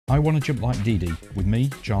I Want to Jump Like Dee Dee, with me,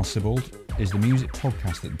 Giles Sibbald, is the music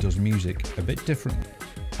podcast that does music a bit differently.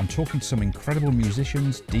 I'm talking to some incredible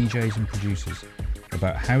musicians, DJs and producers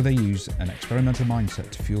about how they use an experimental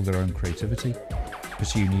mindset to fuel their own creativity,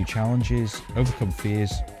 pursue new challenges, overcome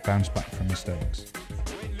fears, bounce back from mistakes.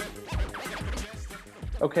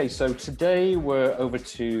 Okay, so today we're over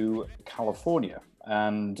to California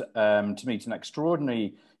and to meet an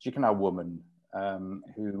extraordinary Xicana woman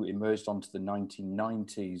who emerged onto the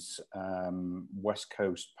 1990s West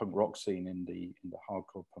Coast punk rock scene in the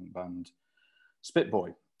hardcore punk band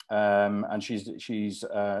Spitboy. And she's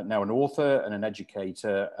now an author and an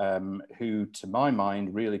educator who, to my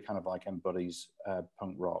mind, really kind of like embodies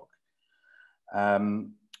punk rock.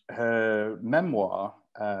 Her memoir,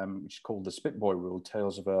 which is called The Spitboy Rule,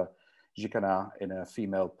 Tales of a Xicana in a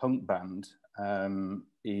Female Punk Band,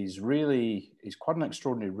 is quite an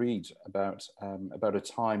extraordinary read about a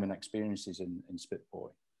time and experiences in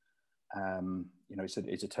Spitboy.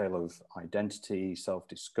 It's a tale of identity,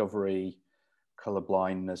 self-discovery, color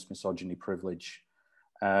blindness, misogyny, privilege,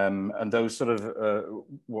 and those sort of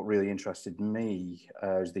what really interested me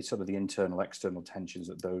is the sort of the internal, external tensions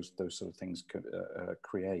that those sort of things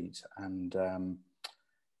create. And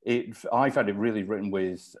I found it really written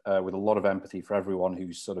with a lot of empathy for everyone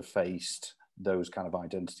who's sort of faced those kind of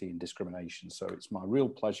identity and discrimination. So it's my real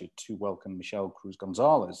pleasure to welcome Michelle Cruz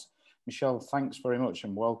Gonzalez. Michelle, thanks very much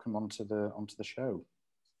and welcome onto the show.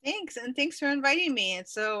 Thanks, and thanks for inviting me.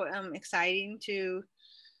 It's so exciting to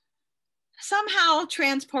somehow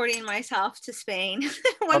transporting myself to Spain.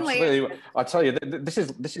 Absolutely. I tell you, this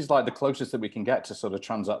is like the closest that we can get to sort of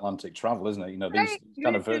transatlantic travel, isn't it? You know, these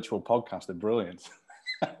kind of virtual podcasts are brilliant.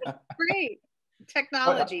 Great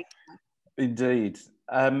technology. Indeed.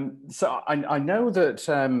 So I know that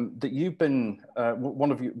that you've been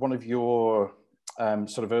one of your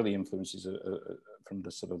sort of early influences from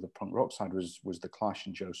the sort of the punk rock side was the Clash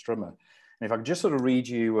and Joe Strummer. And if I could just sort of read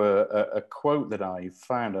you a quote that I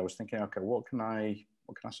found, I was thinking, okay, what can I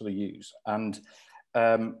sort of use? And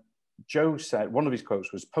Joe said, one of his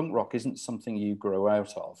quotes was, "Punk rock isn't something you grow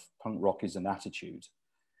out of. Punk rock is an attitude.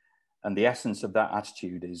 And the essence of that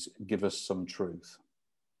attitude is give us some truth."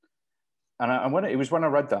 And it was when I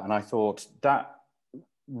read that, and I thought that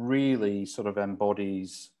really sort of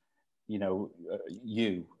embodies,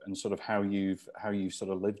 you and sort of how you've sort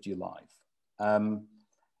of lived your life. I'm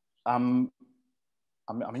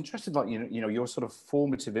interested, like your sort of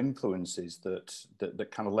formative influences that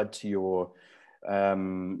kind of led to your,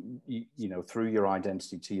 through your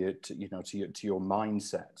identity to your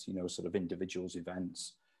mindset, sort of individuals,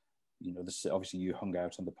 events. Obviously you hung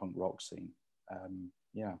out on the punk rock scene.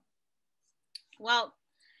 Yeah. Well,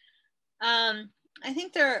 I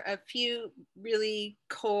think there are a few really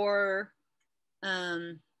core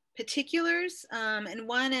particulars. And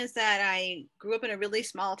one is that I grew up in a really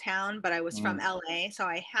small town, but I was from LA. So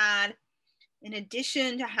I had, in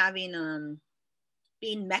addition to having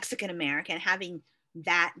being Mexican American, having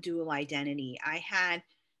that dual identity, I had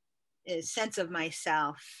a sense of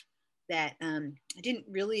myself that I didn't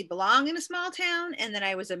really belong in a small town, and that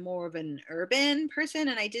I was more of an urban person.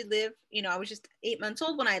 And I did live, I was just 8 months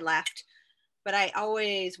old when I left, but I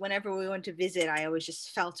always, whenever we went to visit, I always just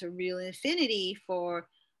felt a real affinity for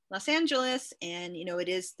Los Angeles. And, it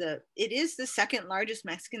is the second largest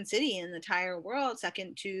Mexican city in the entire world,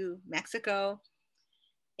 second to Mexico.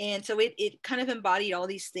 And so it kind of embodied all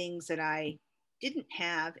these things that I didn't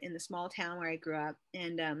have in the small town where I grew up.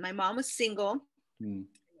 And my mom was single.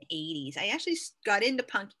 80s. I actually got into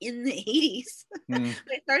punk in the 80s. I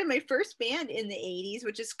started my first band in the 80s,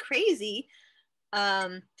 which is crazy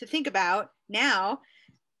to think about now.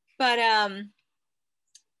 But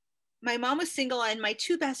my mom was single, and my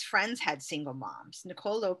two best friends had single moms,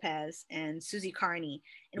 Nicole Lopez and Susie Carney.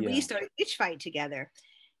 And we started Bitch Fight together.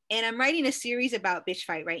 And I'm writing a series about Bitch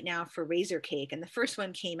Fight right now for Razor Cake. And the first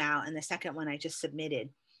one came out, and the second one I just submitted.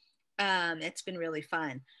 It's been really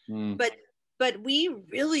fun. But we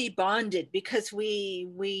really bonded because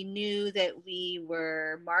we knew that we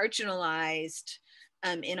were marginalized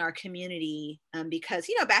in our community because,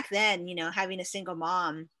 back then, having a single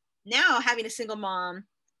mom, a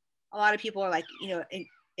lot of people are like,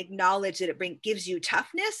 acknowledge that it gives you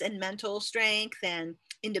toughness and mental strength and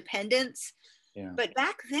independence. Yeah. But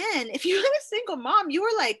back then, if you had a single mom, you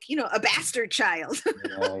were like, a bastard child,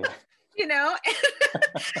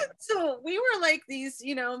 So we were like these,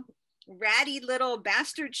 ratty little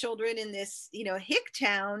bastard children in this, hick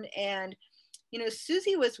town. And,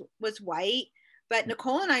 Susie was white, but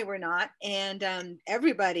Nicole and I were not. And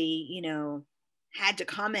everybody, had to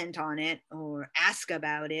comment on it or ask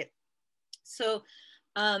about it. So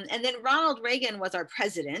And then Ronald Reagan was our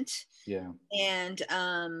president. Yeah. And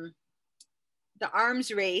the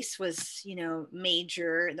arms race was,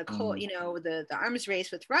 major. The the arms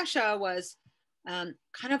race with Russia was kind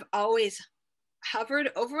of always hovered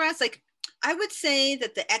over us. Like, I would say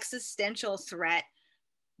that the existential threat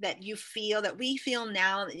that we feel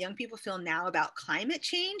now, that young people feel now about climate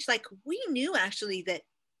change, like, we knew actually that,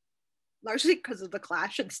 largely because of the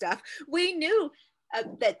Clash and stuff, we knew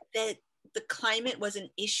that the climate was an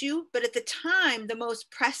issue, but at the time, the most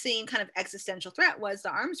pressing kind of existential threat was the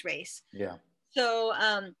arms race. Yeah. So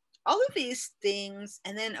all of these things,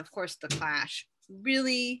 and then of course the Clash,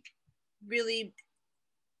 really, really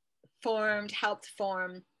helped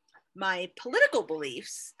form my political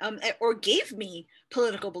beliefs, or gave me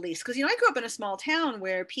political beliefs. Because, I grew up in a small town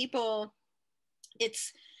where people,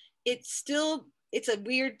 it's a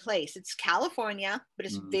weird place. It's California, but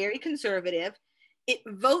it's very conservative. It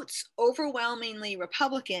votes overwhelmingly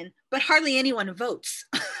Republican, but hardly anyone votes.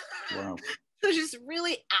 Wow. So it's just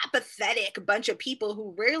really apathetic bunch of people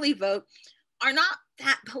who rarely vote, are not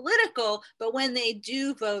that political, but when they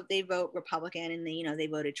do vote, they vote Republican, and they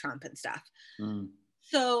voted Trump and stuff.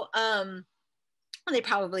 So they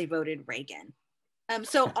probably voted Reagan.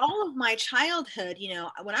 So all of my childhood,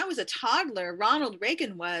 when I was a toddler, Ronald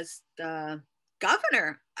Reagan was the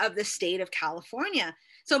governor of the state of California.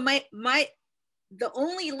 So the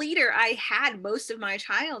only leader I had most of my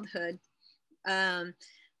childhood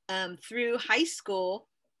through high school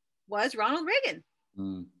was Ronald Reagan.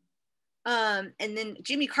 And then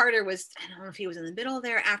Jimmy Carter was, I don't know if he was in the middle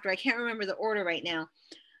there, after, I can't remember the order right now,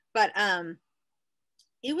 but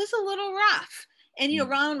it was a little rough. And,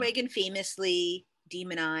 Ronald Reagan famously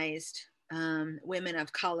demonized women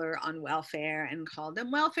of color on welfare and called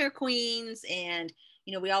them welfare queens. And,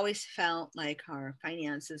 we always felt like our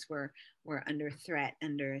finances were under threat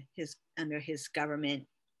under his government.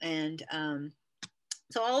 And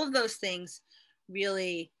so all of those things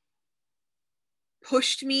really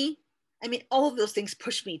pushed me. I mean, all of those things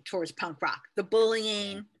pushed me towards punk rock. The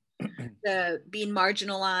bullying, the being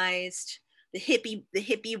marginalized, the hippie,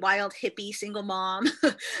 wild hippie, single mom,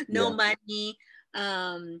 no money.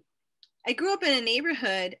 I grew up in a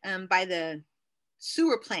neighborhood by the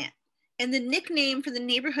sewer plant. And the nickname for the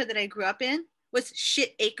neighborhood that I grew up in was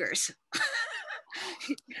Shit Acres.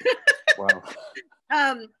 Wow.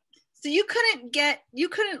 So you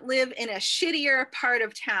couldn't live in a shittier part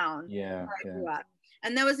of town where I grew up.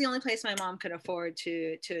 And that was the only place my mom could afford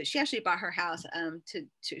to she actually bought her house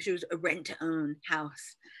she was a rent-to-own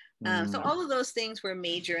house. So all of those things were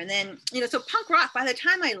major. And then, so punk rock, by the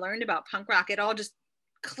time I learned about punk rock, it all just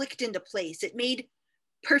clicked into place. It made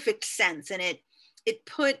perfect sense. And it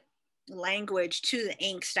put language to the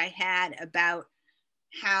angst I had about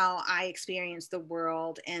how I experienced the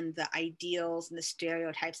world and the ideals and the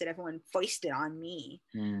stereotypes that everyone foisted on me,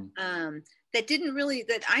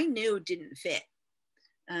 that I knew didn't fit.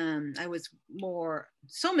 I was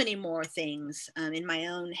so many more things in my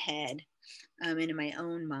own head and in my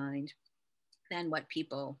own mind than what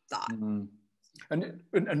people thought. And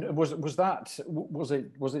was it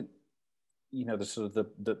the sort of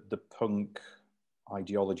the punk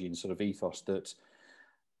ideology and sort of ethos that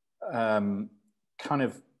kind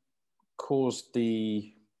of caused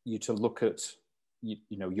you to look at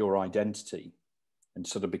your identity and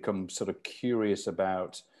sort of become sort of curious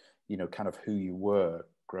about kind of who you were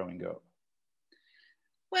growing up?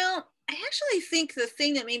 Well, I actually think the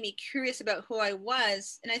thing that made me curious about who I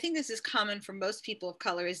was, and I think this is common for most people of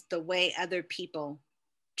color, is the way other people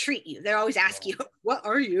treat you. They always ask you, what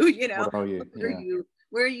are you? What are you? What are you?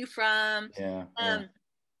 Where are you from? Yeah.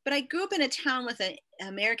 But I grew up in a town with an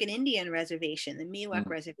American Indian reservation, the Miwok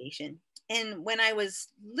Reservation. And when I was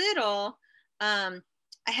little,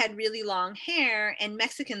 I had really long hair, and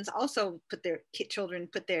Mexicans also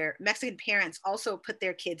Mexican parents also put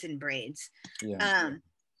their kids in braids.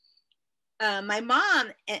 My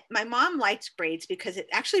mom liked braids because it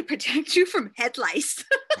actually protects you from head lice,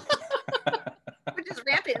 which is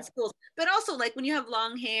rampant in schools. But also, like, when you have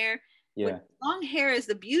long hair, long hair is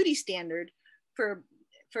the beauty standard for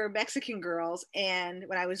Mexican girls. And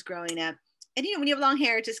when I was growing up, and when you have long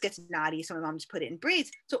hair, it just gets naughty. So my mom just put it in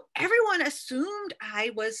braids. So everyone assumed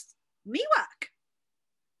I was Miwok.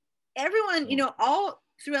 Everyone, all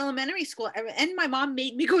through elementary school, and my mom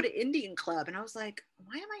made me go to Indian club. And I was like,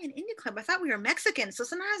 why am I in Indian club? I thought we were Mexican. So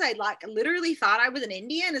sometimes I literally thought I was an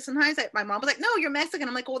Indian. And sometimes my mom was like, no, you're Mexican.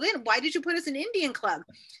 I'm like, well, then why did you put us in Indian club?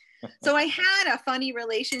 So I had a funny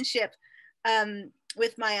relationship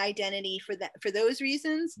with my identity for those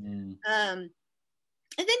reasons.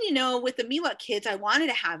 And then, with the Miwok kids, I wanted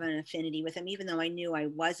to have an affinity with them, even though I knew I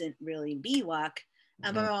wasn't really Miwok.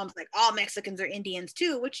 But my mom's like, all Mexicans are Indians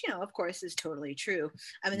too, which, you know, of course is totally true.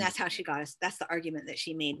 I mean, that's how she got us. That's the argument that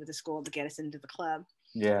she made with the school to get us into the club.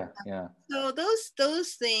 Yeah. So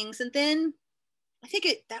those things. And then I think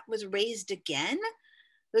that was raised again.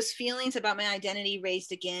 Those feelings about my identity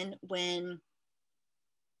raised again when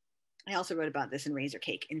I also wrote about this in Razor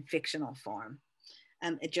Cake in fictional form.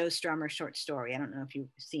 A Joe Strummer short story. I don't know if you've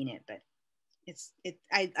seen it, but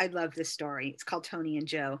I love this story. It's called Tony and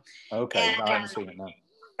Joe. Okay, and, I haven't seen it now.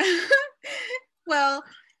 Well,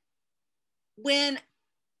 when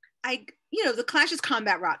the Clash's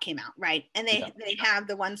Combat Rock came out, right? And they have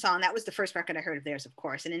the one song, that was the first record I heard of theirs, of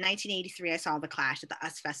course. And in 1983, I saw the Clash at the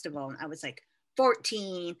US Festival, and I was like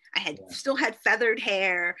 14. I still had feathered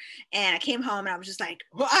hair, and I came home and I was just like,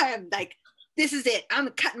 well, I'm like, this is it. I'm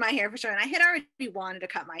cutting my hair for sure. And I had already wanted to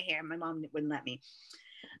cut my hair. My mom wouldn't let me.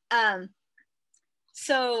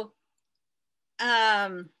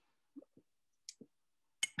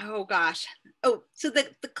 Oh gosh. Oh, so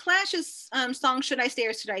the Clash's song "Should I Stay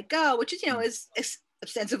or Should I Go," which is, is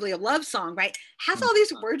ostensibly a love song, right? Has all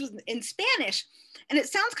these words in Spanish, and it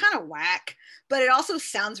sounds kind of whack, but it also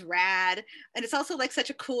sounds rad, and it's also like such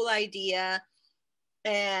a cool idea.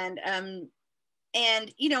 And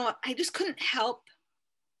I just couldn't help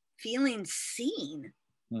feeling seen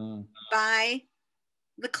by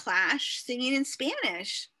the Clash singing in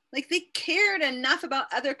Spanish. Like, they cared enough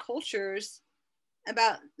about other cultures,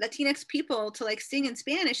 about Latinx people, to like sing in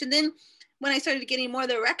Spanish. And then when I started getting more of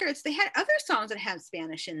their records, they had other songs that had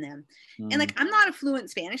Spanish in them. And like, I'm not a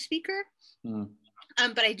fluent Spanish speaker,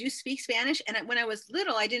 but I do speak Spanish. And when I was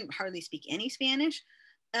little, I didn't hardly speak any Spanish.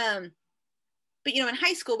 But, in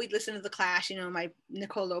high school, we'd listen to the Clash. My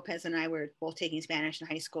Nicole Lopez and I were both taking Spanish in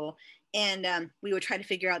high school. And we would try to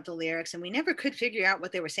figure out the lyrics. And we never could figure out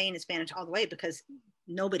what they were saying in Spanish all the way, because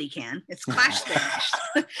nobody can. It's Clash Spanish.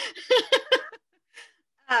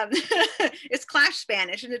 It's Clash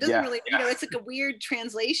Spanish. And it doesn't really, it's like a weird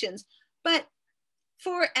translations. But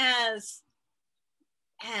for as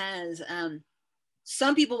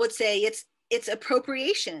some people would say it's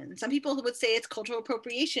appropriation. Some people would say it's cultural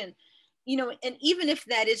appropriation. And even if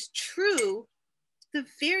that is true, the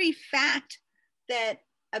very fact that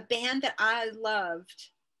a band that I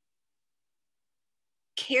loved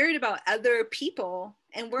cared about other people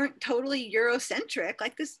and weren't totally Eurocentric,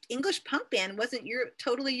 like this English punk band wasn't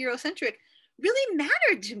totally Eurocentric, really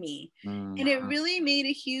mattered to me. And it really made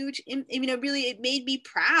a huge, it made me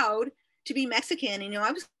proud to be Mexican.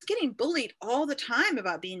 I was getting bullied all the time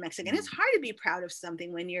about being Mexican. It's hard to be proud of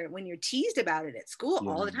something when you're teased about it at school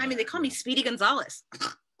all the time. I mean, they call me Speedy Gonzalez.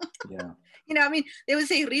 They would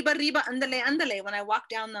say "Riba, riba, andale, andale" when I walk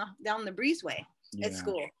down the breezeway at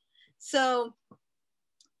school. So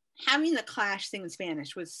having the Clash sing in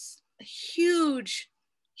Spanish was a huge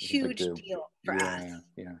deal for us.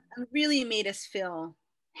 It really made us feel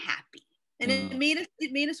happy. And it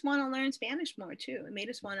made us want to learn Spanish more too. It made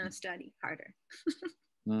us want to study harder.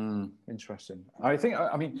 Interesting. I guess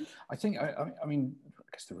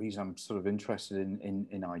the reason I'm sort of interested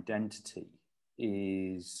in identity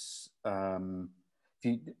is,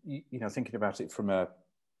 thinking about it from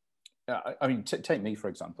take me for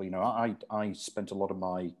example. I spent a lot of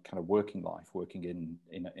my kind of working life working in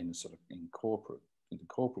the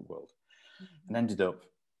corporate world, and ended up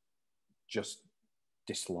just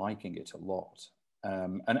disliking it a lot.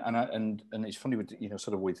 And it's funny with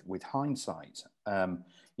with hindsight,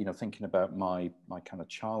 thinking about my kind of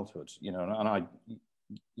childhood, and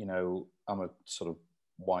I'm a sort of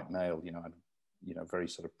white male, very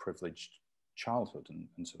sort of privileged childhood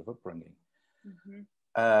and sort of upbringing.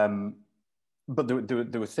 But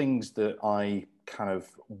there were things that I kind of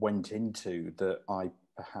went into that I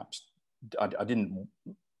perhaps I didn't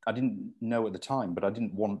know at the time, but I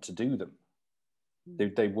didn't want to do them.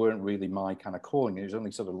 They weren't really my kind of calling. It was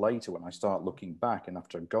only sort of later when I start looking back, and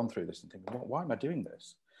after I've gone through this and thinking, why am I doing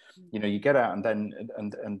this? You get out and then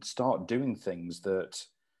and start doing things that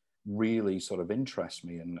really sort of interest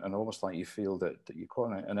me, and almost like you feel that you're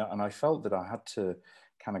calling it. And I felt that I had to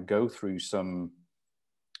kind of go through some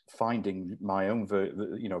finding my own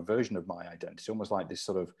version of my identity, almost like this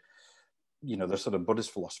sort of the sort of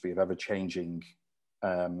Buddhist philosophy of ever-changing,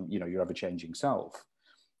 your ever-changing self,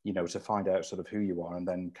 to find out sort of who you are, and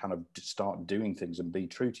then kind of start doing things and be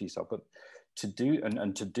true to yourself. But to do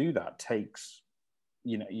that takes,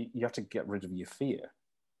 you have to get rid of your fear.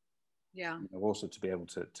 Also to be able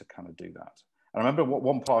to kind of do that. I remember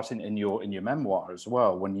one part in your memoir as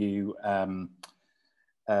well, when you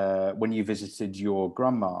visited your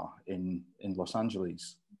grandma in Los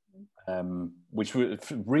Angeles, which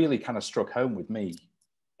really kind of struck home with me.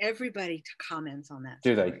 everybody comments on that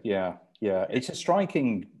Do story. they? Yeah, yeah. It's a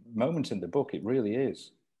striking moment in the book. It really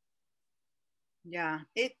is. Yeah,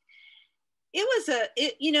 it was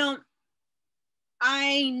you know,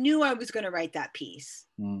 I knew I was going to write that piece,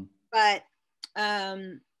 but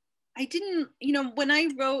I didn't, you know, when I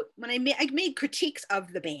made critiques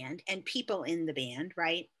of the band and people in the band,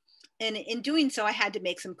 right? And in doing so, I had to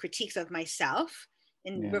make some critiques of myself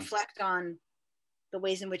and reflect on the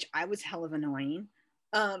ways in which I was hell of annoying.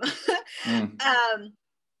 Because,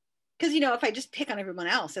 you know, if I just pick on everyone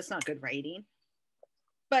else, that's not good writing.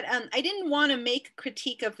 But I didn't want to make a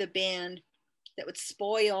critique of the band that would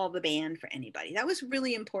spoil the band for anybody. That was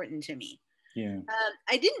really important to me. Yeah.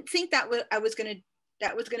 I didn't think that was going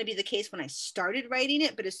to be the case when I started writing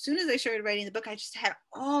it. But as soon as I started writing the book, I just had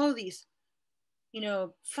all these, you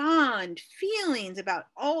know, fond feelings about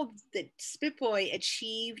all that Spitboy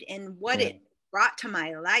achieved and what it brought to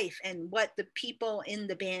my life and what the people in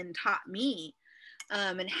the band taught me.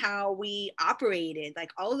 And how we operated,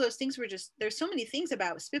 like all of those things were just, there's so many things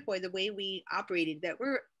about Spitboy, the way we operated that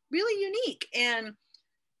were really unique and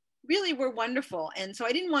really were wonderful. And so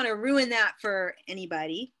I didn't want to ruin that for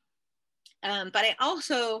anybody. But I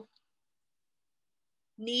also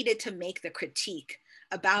needed to make the critique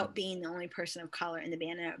about being the only person of color in the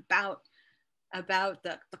band and about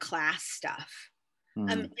the class stuff.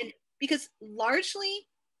 And because largely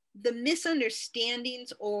the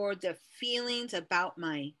misunderstandings or the feelings about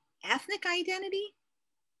my ethnic identity,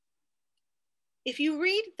 if you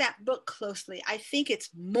read that book closely, I think it's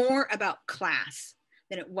more about class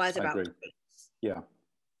than it was about race. Yeah.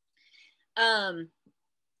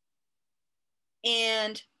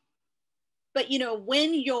 But you know,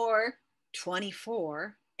 when you're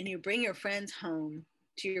 24 and you bring your friends home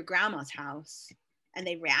to your grandma's house and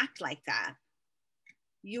they react like that,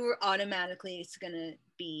 you're automatically going to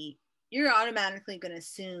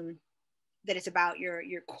assume that it's about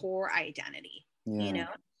your core identity, you know,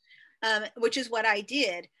 which is what I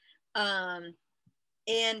did. And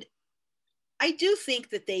I do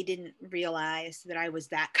think that they didn't realize that I was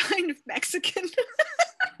that kind of Mexican.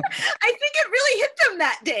 I think it really hit them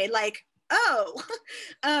that day. Like, oh,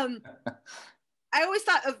 I always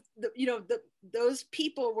thought of those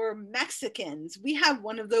people were Mexicans. We have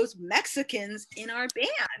one of those Mexicans in our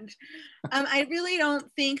band. I really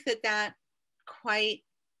don't think that quite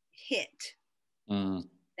hit them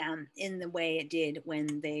in the way it did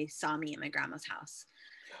when they saw me at my grandma's house.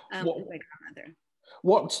 With my grandmother.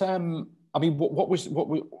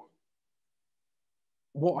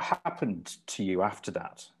 What happened to you after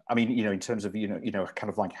that? I mean, you know, in terms of, you know, kind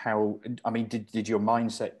of like how, I mean, did your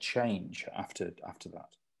mindset change after that?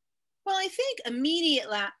 Well, I think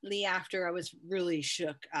immediately after I was really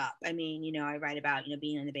shook up. I mean, you know, I write about, you know,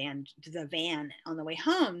 being in the van on the way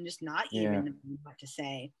home, just not even knowing what to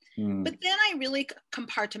say. But then I really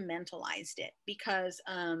compartmentalized it because,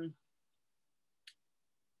 and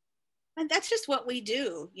that's just what we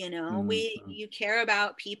do, you know, you care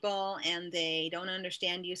about people and they don't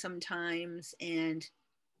understand you sometimes, and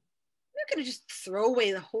you're not going to just throw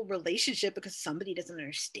away the whole relationship because somebody doesn't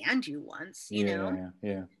understand you once, you know?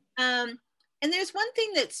 Yeah. And there's one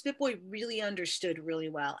thing that Spitboy really understood really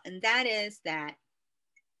well, and that is that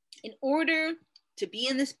in order to be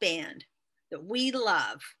in this band that we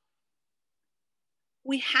love,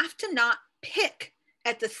 we have to not pick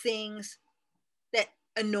at the things that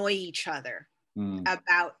annoy each other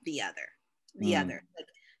about the other. Like,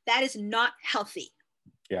 that is not healthy.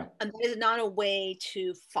 Yeah. And that is not a way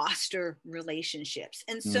to foster relationships.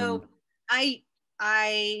 And so I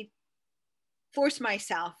forced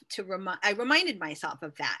myself to I reminded myself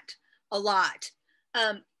of that a lot.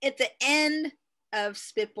 At the end of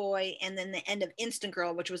Spitboy and then the end of Instant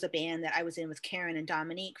Girl, which was a band that I was in with Karen and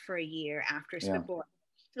Dominique for a year after Spitboy.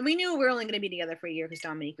 And we knew we were only going to be together for a year because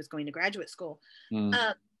Dominique was going to graduate school.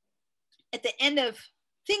 At the end of,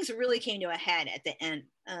 things really came to a head at the end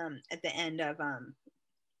of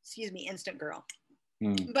Instant Girl.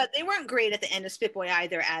 But they weren't great at the end of Spitboy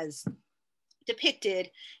either, as depicted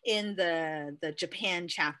in the Japan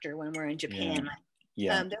chapter when we're in Japan.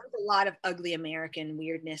 There was a lot of ugly American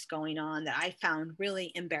weirdness going on that I found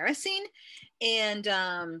really embarrassing. And,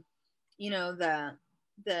 you know,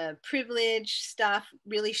 the privilege stuff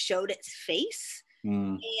really showed its face.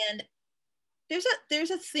 And there's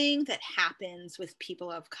a thing that happens with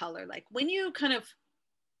people of color. Like when you kind of,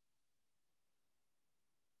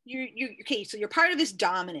 you're okay, so you're part of this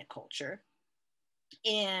dominant culture,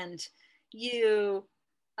 and you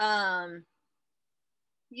assimilate,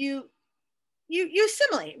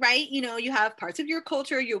 right? You know, you have parts of your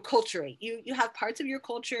culture, you acculturate, you have parts of your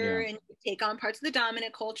culture and you take on parts of the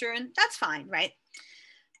dominant culture, and that's fine, right?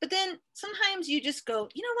 But then sometimes you just go,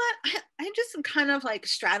 you know what? I just am kind of like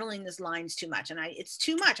straddling these lines too much, and it's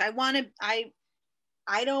too much. I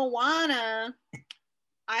don't wanna.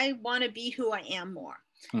 I want to be who I am more.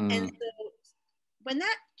 And so when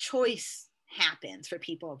that choice happens for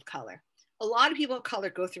people of color, a lot of people of color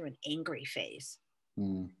go through an angry phase.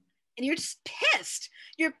 And you're just pissed.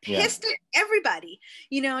 You're pissed at everybody.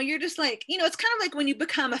 You know, you're just like, you know, it's kind of like when you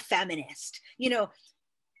become a feminist, you know,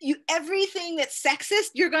 everything that's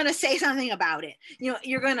sexist, you're going to say something about it. You know,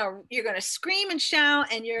 you're going to scream and shout,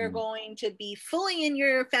 and you're going to be fully in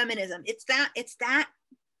your feminism.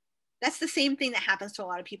 That's the same thing that happens to a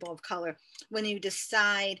lot of people of color when you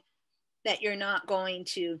decide that you're not going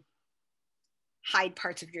to hide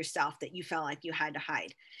parts of yourself that you felt like you had to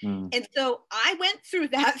hide. And so I went through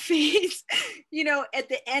that phase, you know, at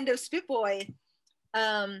the end of Spitboy.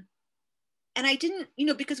 And I didn't, you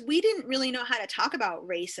know, because we didn't really know how to talk about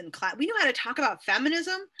race and class. We knew how to talk about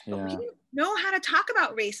feminism, but we didn't know how to talk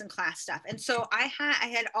about race and class stuff. And so I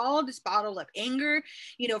had all this bottled up anger,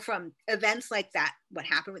 you know, from events like that, what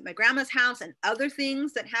happened with my grandma's house and other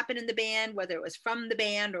things that happened in the band, whether it was from the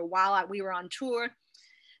band or while we were on tour,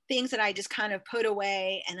 things that I just kind of put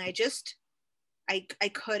away. And I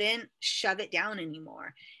couldn't shove it down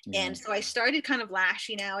anymore. And so I started kind of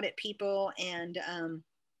lashing out at people, and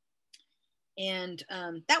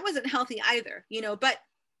that wasn't healthy either, you know. But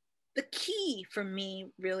the key for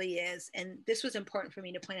me really is, and this was important for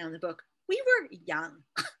me to point out in the book, we were young.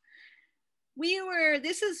 We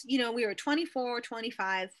were 24,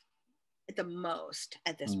 25 at the most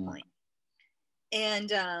at this point.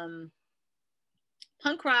 And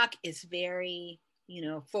punk rock is very, you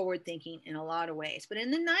know, forward thinking in a lot of ways. But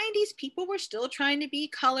in the 90s, people were still trying to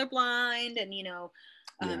be colorblind, and, you know,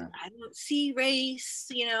 I don't see race,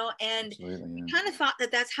 you know, and kind of thought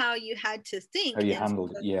that that's how you had to think. How you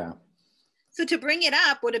handled it, So to bring it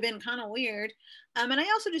up would have been kind of weird. And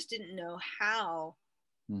I also just didn't know how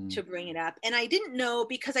to bring it up. And I didn't know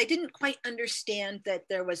because I didn't quite understand that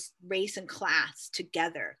there was race and class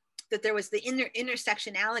together, that there was the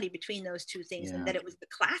intersectionality between those two things, and that it was the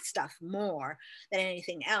class stuff more than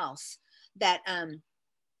anything else that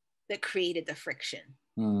that created the friction.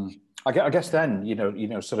 I guess then, you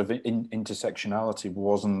know, sort of intersectionality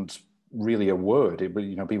wasn't really a word. It,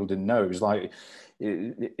 you know, people didn't know. It was like,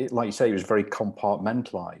 like you say, it was very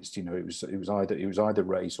compartmentalized. You know, it was either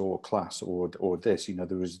race or class or this. You know,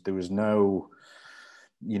 there was no,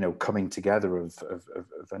 you know, coming together of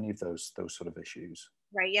any of those sort of issues.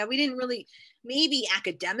 Right. Yeah, we didn't really. Maybe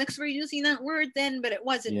academics were using that word then, but it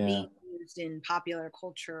wasn't being used in popular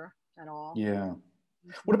culture at all. Yeah.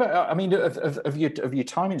 What about, I mean, of your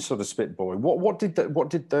time in sort of Spitboy, what did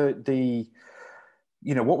the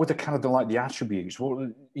you know, what were the kind of the attributes, what,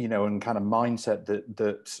 you know, and kind of mindset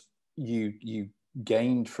that you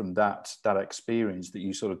gained from that experience that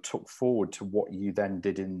you sort of took forward to what you then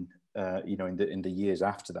did in you know, in the years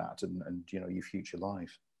after that, and you know, your future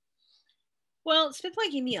life? Well,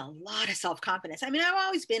 Spitboy gave me a lot of self-confidence. I mean, I've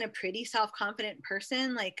always been a pretty self-confident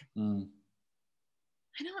person. Like,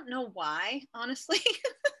 I don't know why, honestly.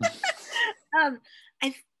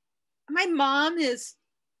 My mom is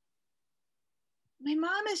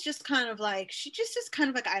just kind of like, she just is kind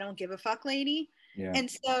of like, I don't give a fuck lady. Yeah.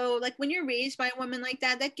 And so like when you're raised by a woman like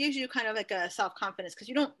that, that gives you kind of like a self-confidence, because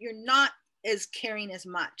you're not as caring as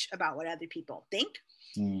much about what other people think.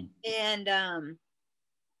 And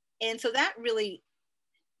so that was like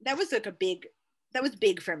that was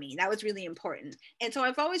big for me. That was really important. And so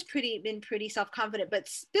I've always been pretty self-confident, but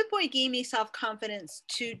Spitboy gave me self-confidence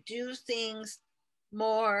to do things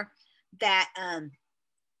more that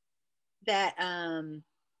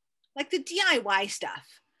like the DIY stuff.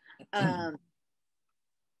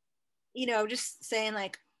 You know, just saying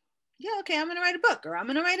like, yeah, okay, I'm going to write a book, or I'm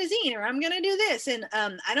going to write a zine, or I'm going to do this. And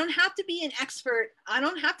I don't have to be an expert. I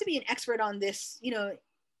don't have to be an expert on this, you know,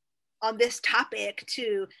 on this topic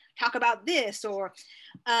to talk about this, or,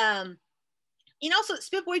 you know, so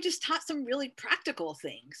Spitboy just taught some really practical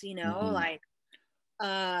things, you know, like,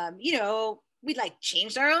 you know, we like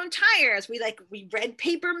changed our own tires. We read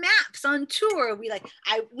paper maps on tour.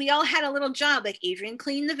 We all had a little job, like Adrian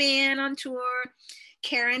cleaned the van on tour.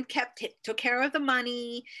 Karen took care of the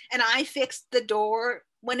money, and I fixed the door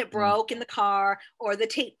when it broke in the car, or the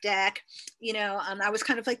tape deck, you know. I was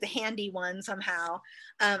kind of like the handy one somehow.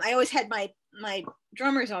 I always had my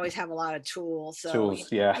drummers always have a lot of tools. So you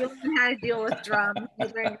learn how to deal with drums. You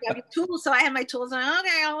learn to have tools. So I had my tools, and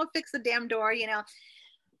okay, I'll fix the damn door, you know.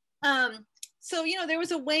 So, you know, there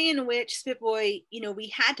was a way in which Spitboy, you know,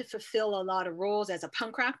 we had to fulfill a lot of roles as a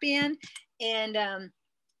punk rock band. And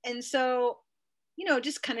so,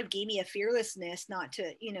 just kind of gave me a fearlessness not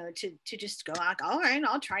to, to just go like, all right,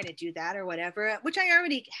 I'll try to do that or whatever, which I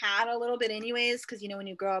already had a little bit anyways. Cause when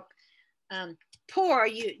you grow up poor,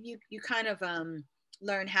 you kind of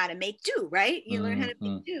learn how to make do, right? You learn how to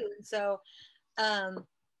make do. And so, I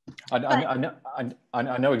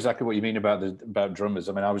know exactly what you mean about drummers.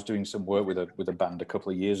 I mean, I was doing some work with a band a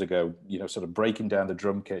couple of years ago, sort of breaking down the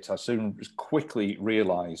drum kits. I soon quickly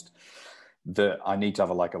realized that I need to have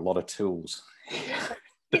a lot of tools.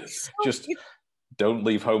 Just don't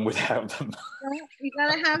leave home without them. You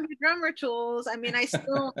gotta have your drummer tools. I mean, I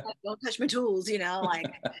still don't touch my tools, I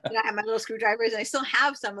have my little screwdrivers, and I still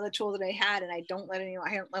have some of the tools that I had, and I don't let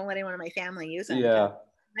anyone in my family use them. Yeah.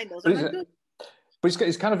 Those are my tools. But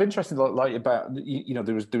it's kind of interesting, like about,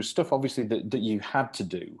 there was stuff obviously that you had to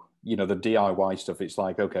do, the DIY stuff. It's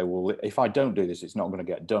like, okay, well, if I don't do this, it's not going to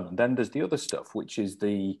get done. And then there's the other stuff, which is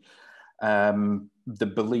the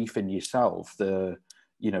belief in yourself, so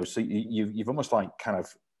you've almost like kind of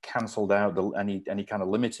cancelled out any kind of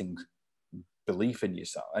limiting belief in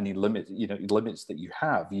yourself, any limits that you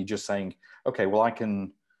have. You're just saying, okay, well, I'm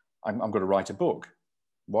going to write a book.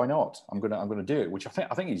 Why not? I'm gonna do it, which I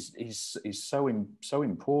think is so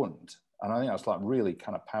important, and I think that's like really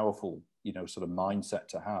kind of powerful, sort of mindset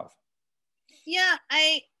to have. Yeah,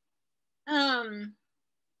 I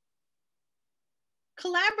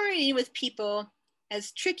collaborating with people,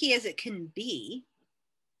 as tricky as it can be,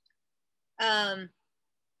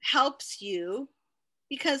 helps you,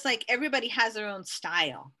 because like everybody has their own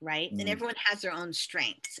style, right? And everyone has their own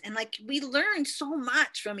strengths, and like we learn so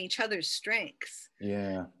much from each other's strengths.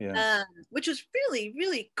 Yeah. Which was really,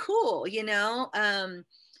 really cool,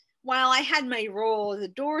 while I had my role as a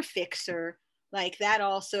door fixer, like that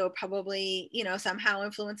also probably, somehow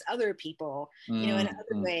influenced other people, in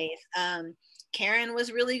other ways. Karen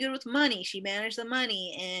was really good with money. She managed the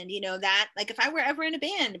money. And, that, like, if I were ever in a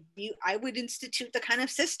band, I would institute the kind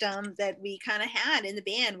of system that we kind of had in the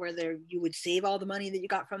band, where you would save all the money that you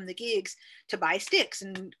got from the gigs to buy sticks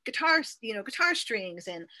and guitars, guitar strings,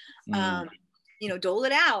 and, dole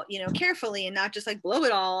it out, carefully, and not just like blow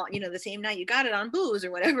it all, the same night you got it on booze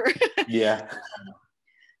or whatever. Yeah.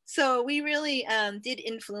 So we really did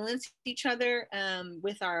influence each other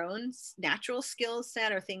with our own natural skill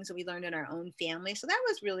set, or things that we learned in our own family. So that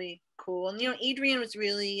was really cool. And, Adrian was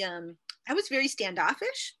really, I was very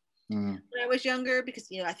standoffish when I was younger, because,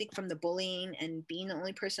 I think from the bullying and being the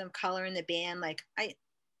only person of color in the band, like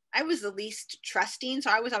I was the least trusting. So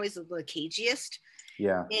I was always the cagiest.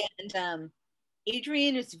 Yeah. And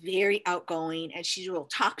Adrian is very outgoing, and she will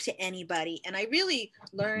talk to anybody. And I really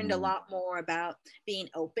learned a lot more about being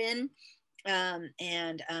open. And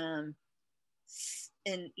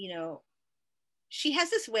she has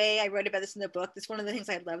this way, I wrote about this in the book. That's one of the things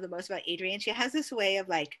I love the most about Adrian. She has this way of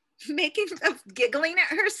like giggling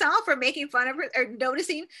at herself, or making fun of her, or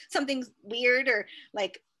noticing something weird, or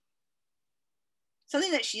like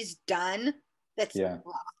something that she's done that's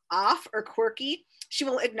off or quirky. She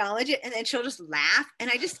will acknowledge it, and then she'll just laugh. And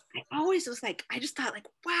I always was like, I just thought like,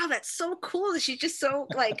 wow, that's so cool that she's just so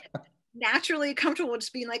like naturally comfortable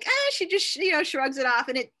just being like, she just, shrugs it off,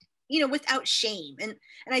 and it, without shame. And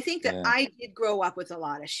I think that I did grow up with a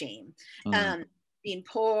lot of shame, being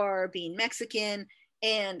poor, being Mexican,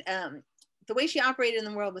 and the way she operated in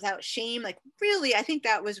the world without shame, like really, I think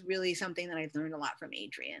that was really something that I learned a lot from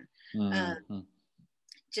Adrian.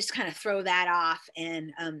 Just kind of throw that off.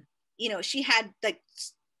 And she had like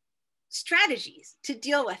strategies to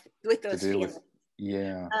deal with those feelings.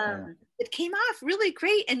 It came off really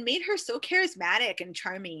great and made her so charismatic and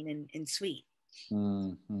charming and sweet.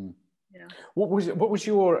 What was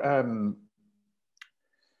your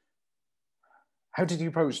how did you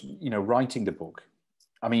approach writing the book?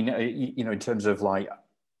 I mean, in terms of like,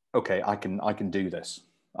 okay, I can do this.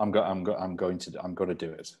 I'm going to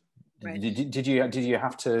do it. Right. Did you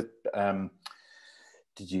have to?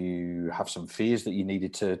 Did you have some fears that you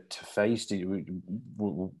needed to face?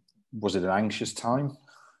 Was it an anxious time?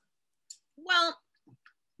 Well,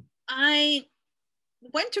 I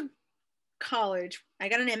went to college. I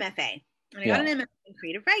got an MFA, and I got an MFA in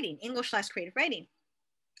creative writing, English/creative writing.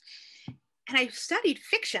 And I studied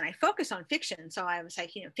fiction. I focused on fiction. So I was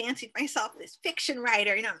like, fancied myself this fiction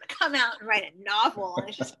writer. I'm going to come out and write a novel, and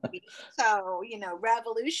it's just going to be so,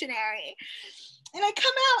 revolutionary. And I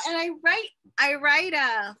come out and I write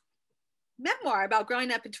a memoir about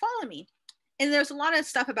growing up in Tuolumne. And there's a lot of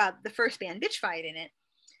stuff about the first band Bitch Fight in it.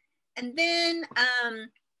 And then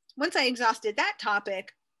once I exhausted that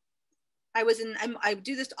topic, I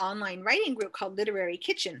do this online writing group called Literary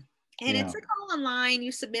Kitchen. And it's like all online.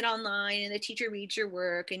 You submit online, and the teacher reads your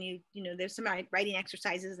work, and you know, there's some writing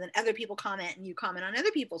exercises, and other people comment, and you comment on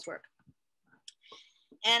other people's work.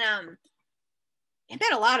 And I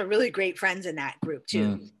met a lot of really great friends in that group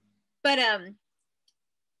too. But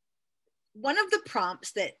one of the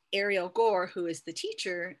prompts that Ariel Gore, who is the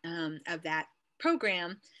teacher of that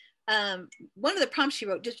program, one of the prompts she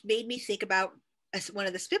wrote just made me think about one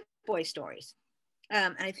of the Spitboy stories.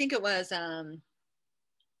 And I think it was,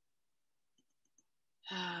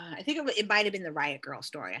 I think it might have been the Riot Girl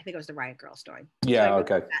story. I think it was the Riot Girl story. Yeah, so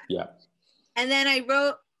okay, yeah. And then I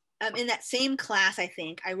wrote, in that same class, I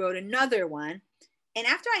think, I wrote another one. And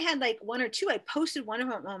after I had like one or two, I posted one of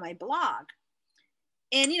them on my blog.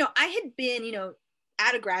 And, you know, I had been, you know,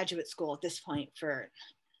 out of graduate school at this point for,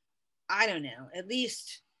 I don't know, at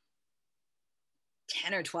least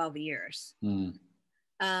 10 or 12 years.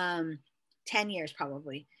 10 years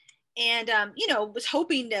probably. And, you know, was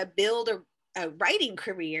hoping to build a writing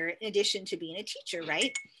career in addition to being a teacher,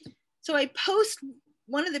 right? So I post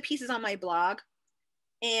one of the pieces on my blog,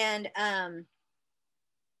 and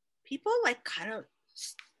people like kind of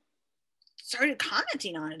started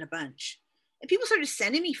commenting on it a bunch. And people started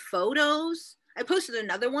sending me photos. I posted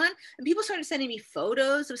another one, and people started sending me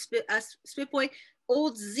photos of Spitboy,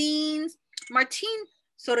 old zines. Martin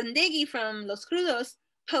Sorondegui from Los Crudos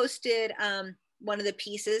posted one of the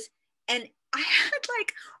pieces, and I had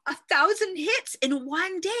like 1,000 hits in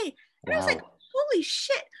one day. And I was like, holy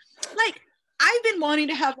shit. Like, I've been wanting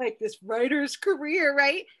to have like this writer's career,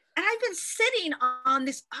 right? And I've been sitting on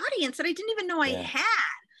this audience that I didn't even know I had.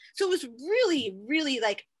 So it was really, really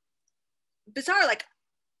like bizarre. Like,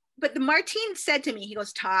 but the Martin said to me, he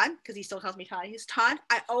goes, Todd, because he still calls me Todd. He goes, Todd,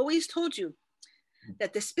 I always told you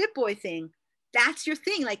that the Spitboy thing, that's your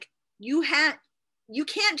thing. Like, you can't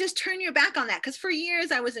just turn your back on that. Because for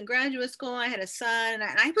years I was in graduate school, I had a son, and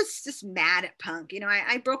I was just mad at punk. You know,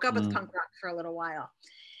 I broke up with punk rock for a little while.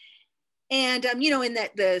 And, you know, in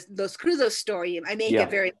those Crudos story, I make it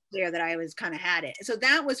very clear that I was kind of had it. So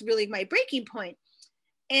that was really my breaking point.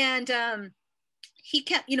 And he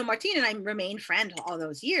kept, you know, Martin and I remained friends all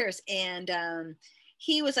those years. And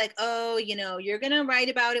he was like, oh, you know, you're going to write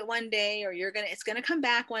about it one day, or it's going to come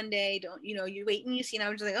back one day. Don't, you know, you wait and you see. And I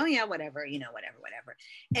was just like, oh yeah, whatever, you know, whatever.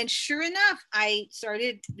 And sure enough, I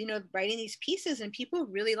started, you know, writing these pieces, and people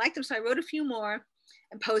really liked them. So I wrote a few more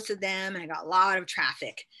and posted them, and I got a lot of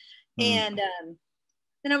traffic. And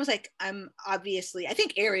then I was like, I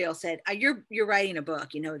think Ariel said, you're writing a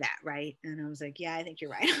book, you know that, right? And I was like, yeah, I think you're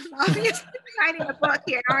right. I'm obviously writing a book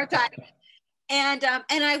here, aren't I? And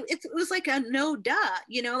it was like a no duh,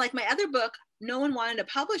 you know, like my other book, no one wanted to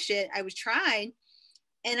publish it. I was trying,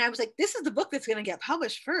 and I was like, this is the book that's going to get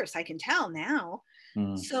published first. I can tell now.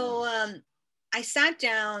 So I sat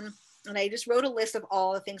down and I just wrote a list of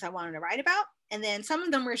all the things I wanted to write about. And then some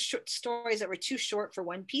of them were short stories that were too short for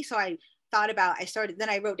one piece. So I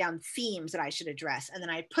wrote down themes that I should address. And then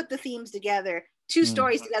I put the themes together, two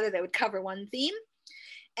stories together that would cover one theme.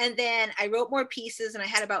 And then I wrote more pieces, and I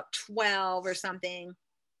had about 12 or something,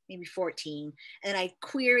 maybe 14. And I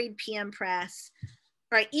queried PM Press,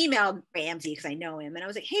 or I emailed Ramsey because I know him. And I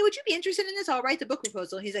was like, hey, would you be interested in this? I'll write the book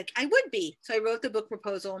proposal. He's like, I would be. So I wrote the book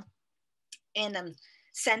proposal and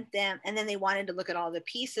sent them. And then they wanted to look at all the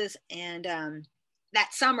pieces. And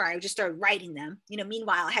that summer, I just started writing them. You know,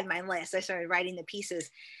 meanwhile, I had my list. I started writing the pieces.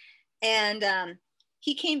 And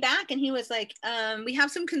he came back and he was like, we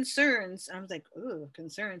have some concerns. And I was like, ooh,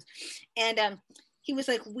 concerns. And he was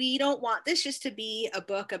like, we don't want this just to be a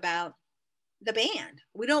book about the band.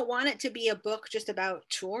 We don't want it to be a book just about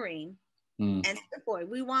touring and Spitboy.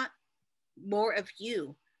 We want more of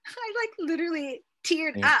you. I like literally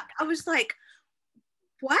teared up. I was like,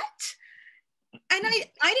 what? And I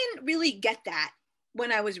didn't really get that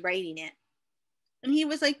when I was writing it. And he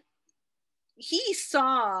was like, he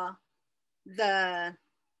saw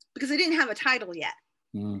because I didn't have a title yet.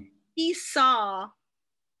 He saw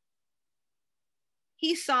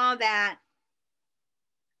that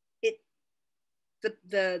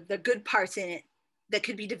the good parts in it that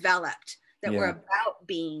could be developed, that were about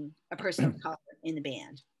being a person of color in the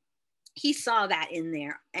band. He saw that in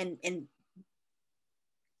there and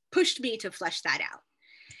pushed me to flesh that out.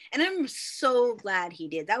 And I'm so glad he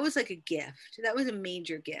did. That was like a gift. That was a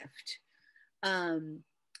major gift.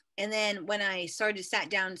 And then when I sat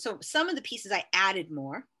down, so some of the pieces I added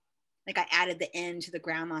more, like I added the end to the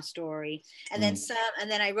grandma story, and then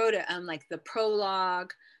I wrote like the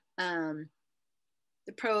prologue. That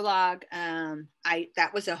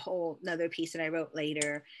was a whole another piece that I wrote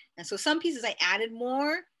later. And so some pieces I added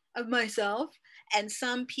more of myself, and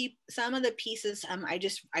some of the pieces,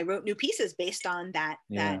 I wrote new pieces based on that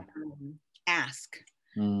ask.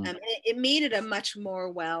 It made it a much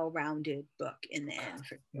more well-rounded book in the end.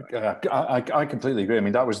 For sure. I completely agree. I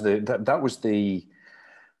mean, that was the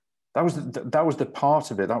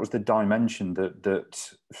part of it. That was the dimension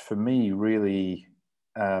that for me really,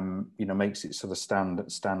 makes it sort of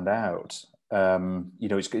stand out.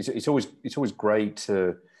 It's always great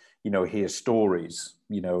to, hear stories,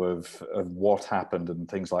 of what happened and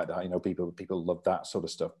things like that. People love that sort of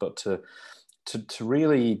stuff, but to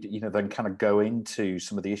really, then kind of go into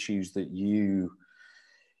some of the issues that you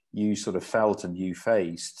sort of felt and you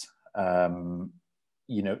faced,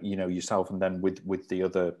 yourself, and then with the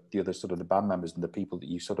other sort of the band members and the people that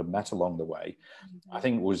you sort of met along the way. I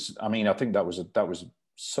think that was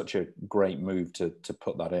such a great move to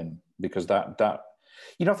put that in, because I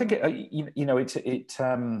think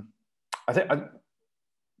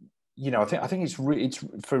it's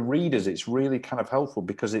for readers, it's really kind of helpful,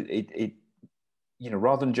 because it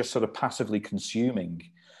rather than just sort of passively consuming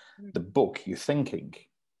the book, you're thinking,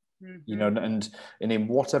 and in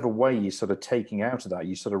whatever way you're sort of taking out of that,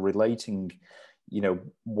 you're sort of relating,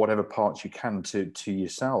 whatever parts you can to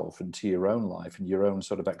yourself and to your own life and your own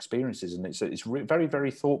sort of experiences. And it's very,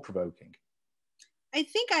 very thought-provoking. I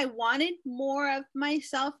think I wanted more of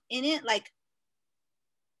myself in it.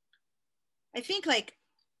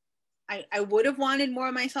 I would have wanted more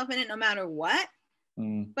of myself in it no matter what.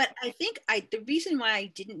 But I think the reason why I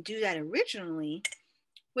didn't do that originally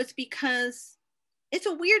was because it's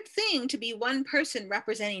a weird thing to be one person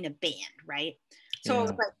representing a band, right? So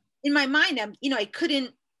in my mind, I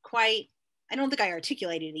couldn't quite, I don't think I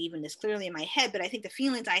articulated it even this clearly in my head, but I think the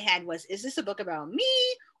feelings I had was, is this a book about me,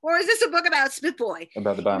 or is this a book about Spitboy?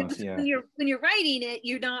 About the band, When you're writing it,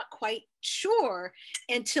 you're not quite sure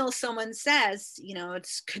until someone says, it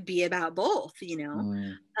could be about both,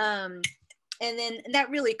 and then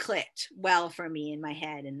that really clicked well for me in my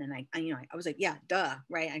head. And then I was like, yeah, duh,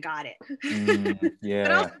 right, I got it.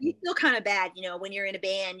 But also, you feel kind of bad, when you're in a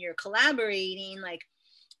band, you're collaborating,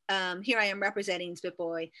 here I am representing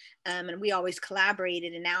Spitboy, and we always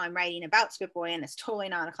collaborated, and now I'm writing about Spitboy, and it's totally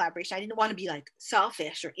not a collaboration. I didn't want to be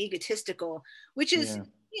selfish or egotistical, which is,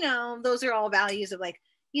 those are all values of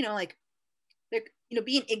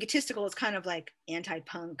being egotistical is kind of like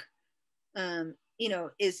anti-punk.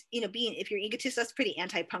 If you're egotist, that's pretty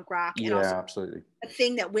anti-punk rock. And also absolutely a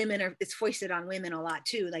thing that it's foisted on women a lot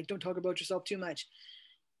too. Don't talk about yourself too much.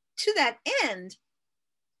 To that end,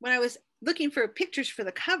 when I was looking for pictures for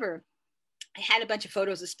the cover, I had a bunch of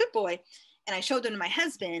photos of Spitboy, and I showed them to my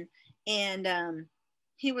husband, and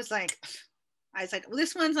he was like, I was like, well,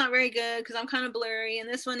 this one's not very good because I'm kind of blurry, and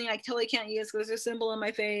this one I totally can't use because there's a symbol on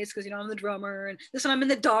my face because I'm the drummer, and this one I'm in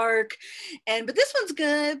the dark, but this one's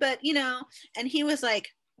good, but and he was like,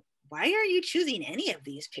 why are you choosing any of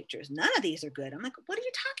these pictures? None of these are good. I'm like, what are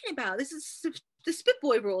you talking about? This is the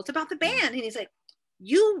Spitboy Rule. It's about the band. And he's like,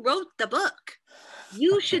 you wrote the book.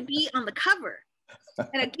 You should be on the cover.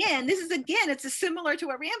 And again, it's similar to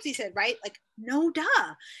what Ramsey said, right? No, duh.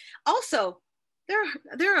 Also,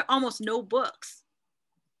 there are almost no books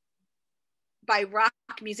by rock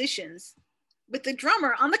musicians with the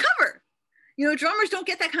drummer on the cover. Drummers don't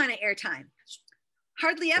get that kind of airtime.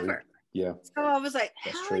 Hardly ever. Yeah. So I was like,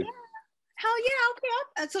 hell yeah, okay.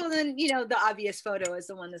 And so then, the obvious photo is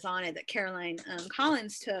the one that's on it that Caroline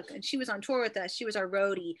Collins took, and she was on tour with us. She was our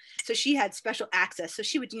roadie, so she had special access. So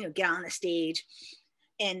she would, get on the stage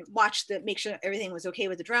and make sure everything was okay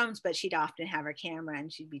with the drums, but she'd often have her camera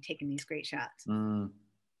and she'd be taking these great shots. And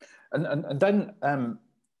then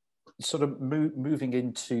sort of moving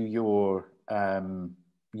into your,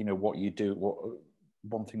 what you do,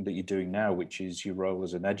 one thing that you're doing now, which is your role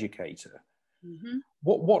as an educator.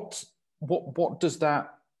 What does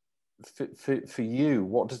that for you?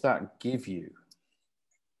 What does that give you?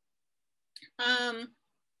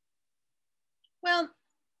 Well,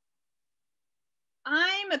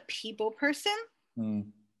 I'm a people person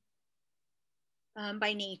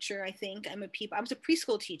by nature. I think I was a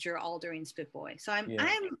preschool teacher all during Spitboy, so I'm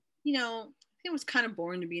I was kind of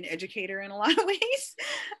born to be an educator in a lot of ways.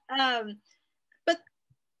 But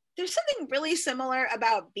there's something really similar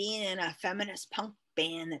about being in a feminist punk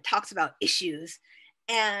band that talks about issues,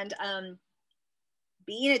 and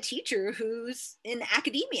being a teacher who's in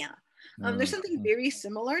academia. There's something very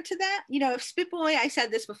similar to that. If Spitboy, I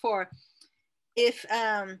said this before, if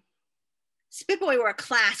Spitboy were a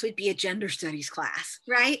class, would be a gender studies class,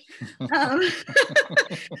 right?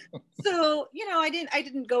 So, I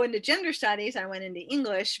didn't go into gender studies. I went into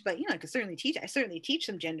English, but I could certainly teach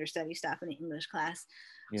some gender studies stuff in the English class.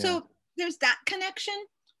 Yeah. So there's that connection.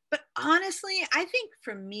 But honestly, I think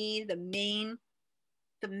for me, the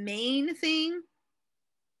main thing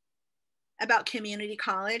about community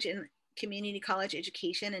college and community college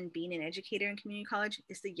education and being an educator in community college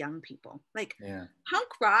is the young people. Like, Yeah. punk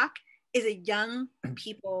rock is a young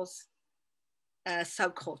people's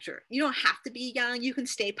subculture. You don't have to be young. You can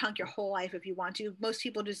stay punk your whole life if you want to. Most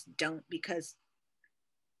people just don't, because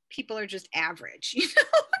people are just average. You know,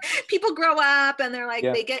 people grow up and they're like,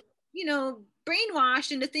 they get, you know,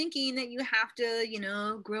 brainwashed into thinking that you have to, you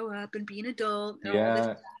know, grow up and be an adult and all this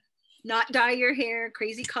stuff. Not dye your hair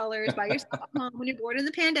crazy colors by yourself at home when you're bored in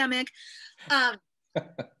the pandemic. But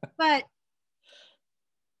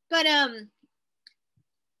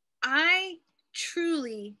I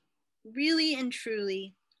truly, really and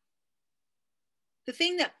truly,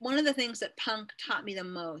 one of the things that punk taught me the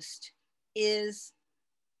most is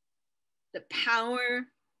the power,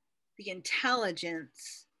 the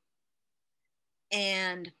intelligence,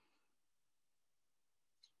 and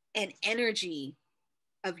energy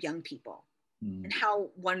of young people, and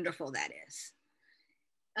how wonderful that is.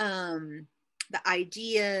 The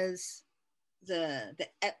ideas, the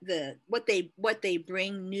what they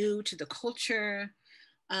bring new to the culture,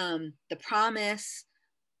 the promise.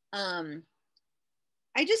 I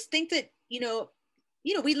just think that, you know,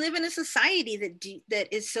 we live in a society that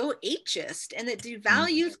is so ageist and that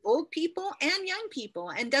devalues old people and young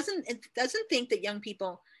people, and doesn't think that young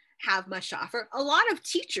people have much to offer. A lot of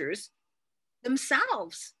teachers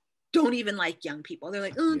themselves don't even like young people. They're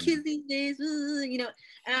like, oh, kids these days, you know.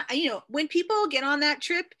 And you know, when people get on that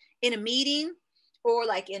trip in a meeting or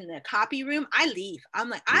like in the copy room, I leave.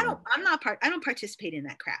 I'm like, I don't participate in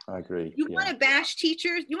that crap. I agree. You want to bash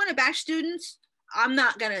teachers, you want to bash students, I'm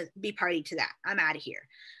not gonna be party to that. I'm out of here.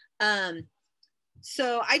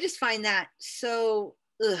 So I just find that so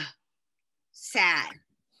sad.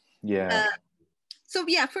 Yeah. So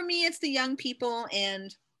yeah, for me, it's the young people,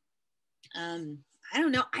 and I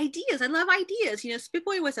don't know, ideas. I love ideas. You know,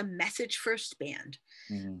 Spitboy was a message first band,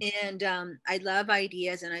 and I love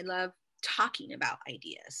ideas, and I love talking about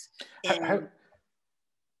ideas. And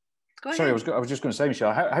sorry, I was just going to say,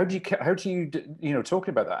 Michelle, how do you, you know,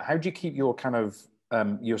 talking about that, how do you keep your kind of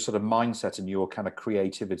your sort of mindset and your kind of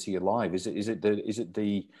creativity alive? Is it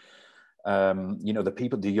the you know,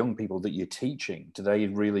 the young people that you're teaching, do they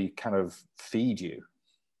really kind of feed you?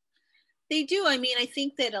 They do. I mean, I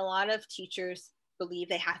think that a lot of teachers believe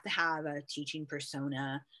they have to have a teaching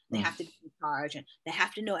persona. They have to be in charge, and they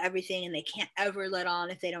have to know everything, and they can't ever let on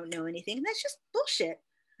if they don't know anything. And that's just bullshit.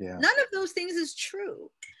 Yeah. None of those things is true.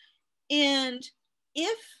 And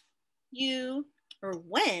if you, or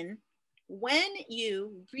when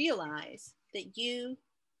you realize that you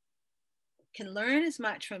can learn as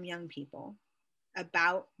much from young people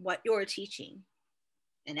about what you're teaching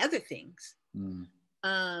and other things,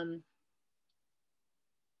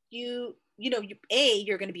 you're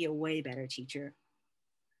going to be a way better teacher.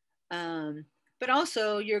 But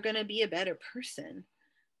also you're going to be a better person.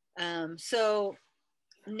 So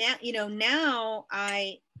now,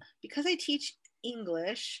 because I teach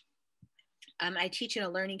English, I teach in a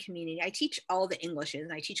learning community. I teach all the Englishes,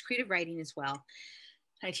 and I teach creative writing as well.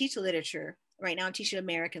 I teach literature. Right now I'm teaching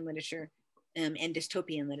American literature and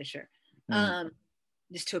dystopian literature.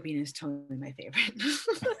 Dystopian is totally my favorite.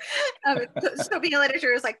 Dystopian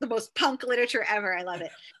literature is like the most punk literature ever. I love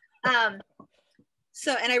it.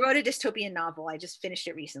 So, and I wrote a dystopian novel. I just finished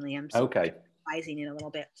it recently. I'm revising it a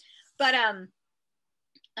little bit. But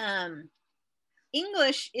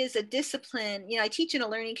English is a discipline. You know, I teach in a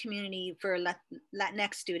learning community for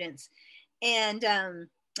Latinx students, and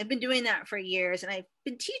I've been doing that for years. And I've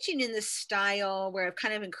been teaching in this style where I'm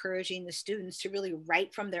kind of encouraging the students to really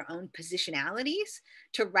write from their own positionalities,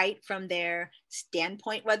 to write from their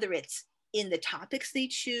standpoint, whether it's in the topics they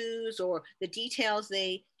choose or the details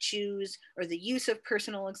they choose, or the use of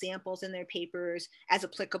personal examples in their papers as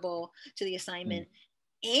applicable to the assignment.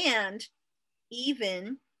 And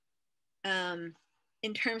even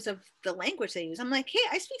in terms of the language they use. I'm like, hey,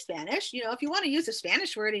 I speak Spanish. You know, if you want to use a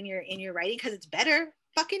Spanish word in your writing because it's better,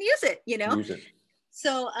 fucking use it, you know? Use it.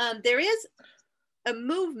 So there is a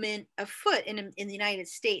movement afoot in the United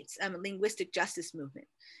States, a linguistic justice movement.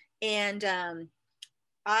 And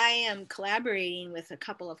I am collaborating with a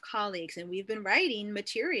couple of colleagues, and we've been writing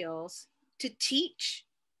materials to teach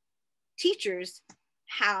teachers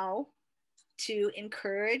how to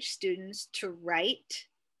encourage students to write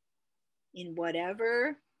in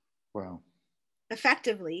whatever,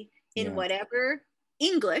 effectively, in whatever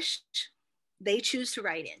English they choose to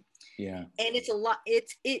write in. Yeah. And it's a lot,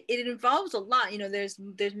 it involves a lot, you know, there's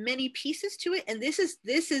many pieces to it. And this is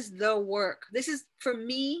the work. This is, for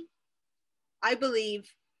me, I believe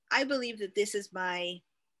I believe that this is going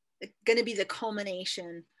to be the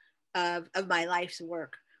culmination of my life's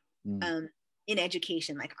work in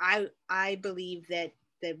education. Like I believe that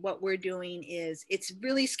what we're doing it's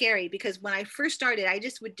really scary, because when I first started, I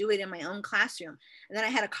just would do it in my own classroom. And then I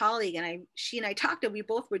had a colleague, and she and I talked, and we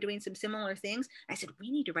both were doing some similar things. I said,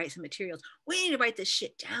 we need to write some materials. We need to write this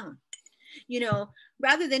shit down,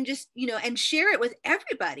 rather than just, and share it with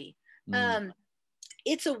everybody.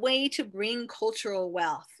 It's a way to bring cultural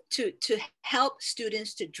wealth, to help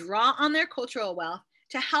students to draw on their cultural wealth,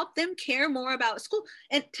 to help them care more about school,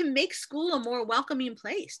 and to make school a more welcoming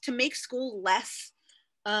place, to make school less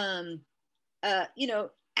adversarial.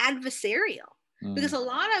 Because a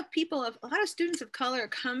lot of students of color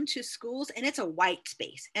come to schools, and it's a white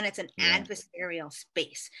space, and it's an adversarial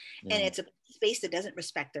space, and it's a space that doesn't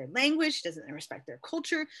respect their language, doesn't respect their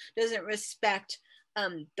culture, doesn't respect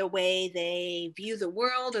the way they view the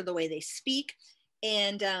world or the way they speak.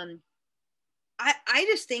 And I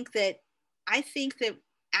just think that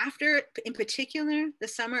after, in particular, the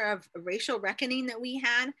summer of racial reckoning that we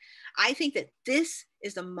had, I think that this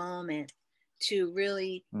is the moment to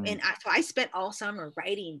really, so I spent all summer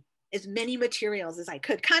writing as many materials as I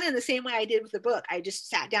could, kind of in the same way I did with the book. I just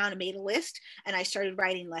sat down and made a list, and I started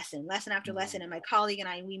writing lesson after lesson. And my colleague and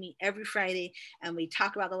I, we meet every Friday, and we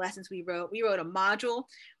talk about the lessons we wrote. We wrote a module.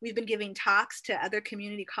 We've been giving talks to other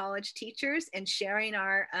community college teachers and sharing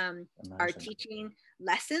our teaching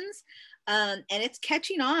lessons. And it's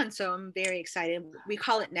catching on. So I'm very excited. We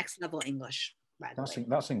call it Next Level English.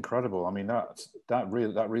 That's incredible. I mean, that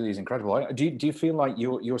really is incredible. Do you feel like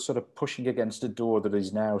you're sort of pushing against a door that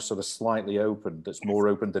is now sort of slightly open, that's more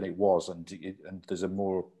open than it was, and there's a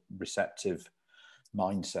more receptive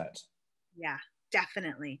mindset? Yeah,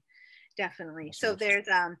 definitely. So there's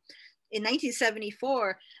in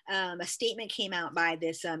 1974, a statement came out by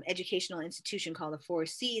this educational institution called the 4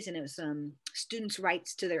 Cs, and it was students'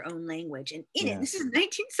 rights to their own language. And in it, this is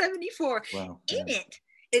 1974. Wow.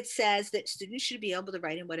 It says that students should be able to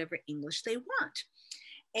write in whatever English they want.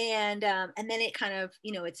 And then it kind of,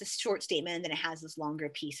 it's a short statement, and then it has these longer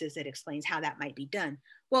pieces that explains how that might be done.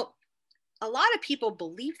 Well, a lot of people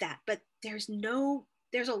believe that, but there's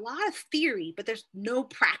a lot of theory, but there's no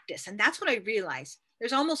practice. And that's what I realized.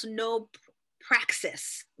 There's almost no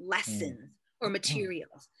praxis lessons or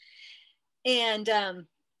materials. And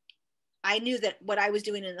I knew that what I was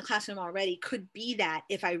doing in the classroom already could be that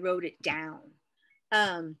if I wrote it down.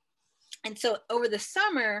 And so over the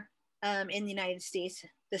summer in the United States,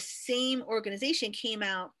 the same organization came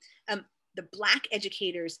out, the Black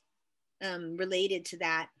educators related to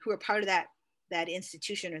that, who are part of that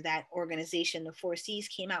institution or that organization, the 4 Cs,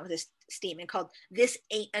 came out with this statement called "This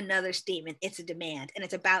Ain't Another Statement, It's a Demand." And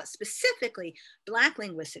it's about specifically Black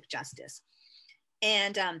linguistic justice.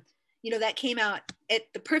 And that came out at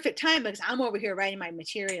the perfect time, because I'm over here writing my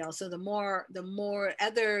material. So the more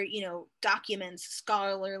other, documents,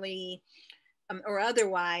 scholarly or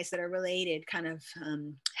otherwise, that are related, kind of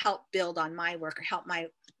help build on my work, or help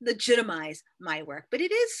legitimize my work. But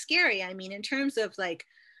it is scary. I mean, in terms of like,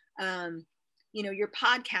 your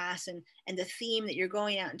podcast and the theme that you're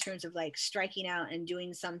going out in terms of like striking out and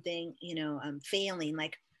doing something, failing,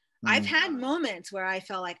 like, I've had moments where I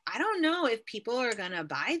felt like, I don't know if people are going to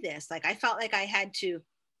buy this. Like, I felt like I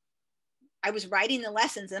was writing the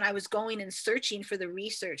lessons, and I was going and searching for the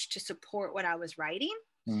research to support what I was writing.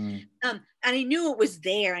 And I knew it was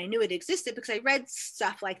there. I knew it existed because I read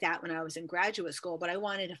stuff like that when I was in graduate school, but I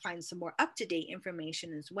wanted to find some more up-to-date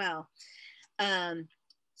information as well.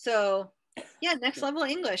 So yeah, Next Level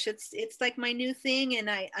English. It's like my new thing.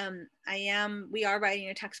 And we are writing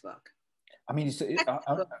a textbook. I mean,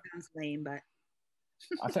 sounds lame, but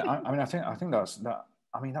I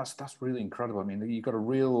think that's really incredible. I mean, you've got a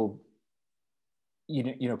real,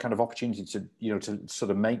 kind of opportunity to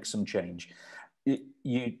sort of make some change.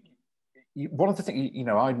 One of the things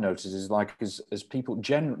I've noticed is, like, as people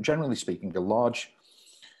generally speaking, a large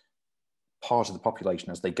part of the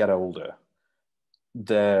population, as they get older,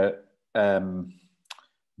 their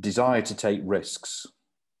desire to take risks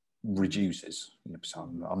reduces. So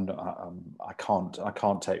I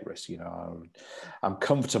can't take risks. I'm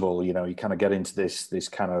comfortable. You kind of get into this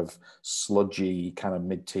kind of sludgy kind of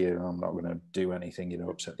mid-tier. I'm not going to do anything.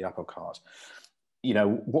 Upset the apple cart.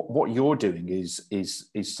 What you're doing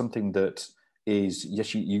is something that is,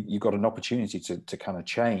 yes, you got an opportunity to kind of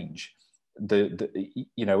change.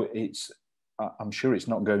 It's, I'm sure it's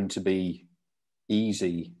not going to be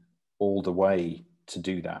easy all the way to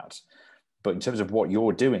do that. But in terms of what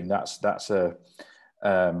you're doing, that's a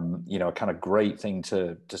a kind of great thing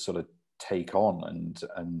to sort of take on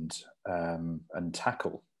and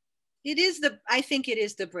tackle. I think it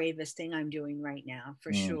is the bravest thing I'm doing right now,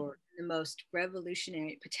 for sure. The most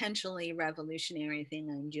revolutionary, potentially revolutionary thing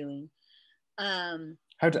I'm doing.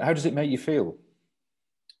 How does it make you feel?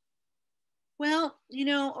 Well,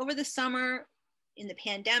 over the summer in the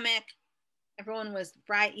pandemic, everyone was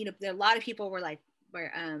a lot of people were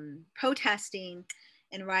protesting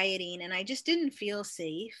and rieting, and I just didn't feel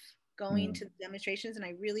safe going to the demonstrations, and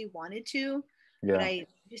I really wanted to, but I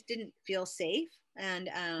just didn't feel safe. And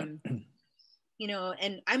and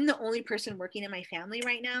I'm the only person working in my family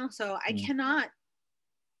right now, so I cannot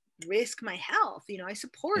risk my health. I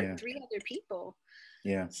support 3 other people.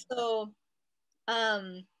 Yeah. So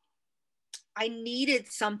I needed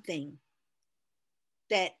some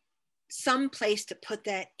place to put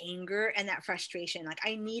that anger and that frustration.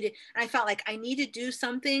 I felt like I need to do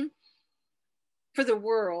something for the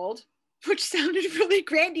world, which sounded really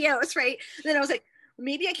grandiose, right? And then I was like,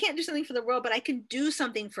 maybe I can't do something for the world, but I can do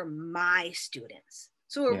something for my students.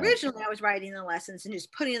 So originally I was writing the lessons and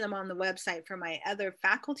just putting them on the website for my other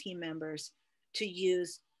faculty members to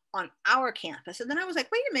use on our campus. And then I was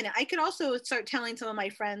like, wait a minute, I could also start telling some of my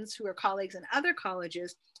friends who are colleagues in other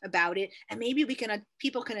colleges about it. And maybe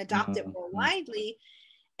people can adopt it more widely.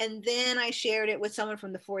 And then I shared it with someone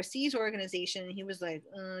from the 4Cs organization. And he was like,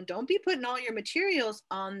 don't be putting all your materials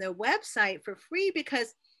on the website for free,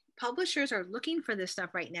 because publishers are looking for this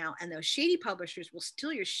stuff right now, and those shady publishers will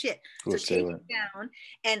steal your shit. So take it down.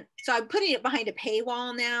 And so I'm putting it behind a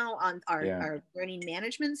paywall now on our learning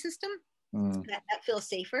management system. That feels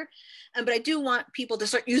safer. But I do want people to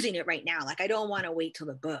start using it right now. Like, I don't want to wait till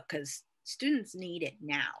the book, because students need it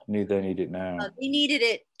now. They need it now. They needed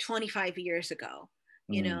it 25 years ago,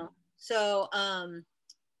 So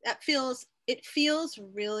it feels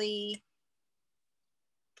really,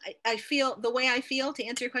 I feel the way I feel, to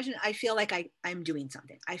answer your question, I feel like I'm doing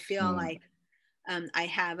something. I feel like I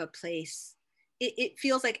have a place. It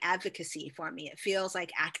feels like advocacy for me. It feels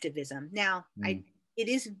like activism. Now, it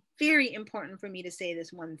is very important for me to say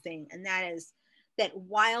this one thing, and that is that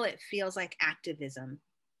while it feels like activism,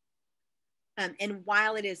 and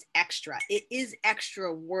while it is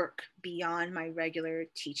extra work beyond my regular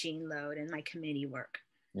teaching load and my committee work.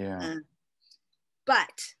 Yeah.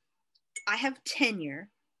 But I have tenure,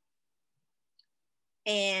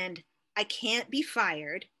 and I can't be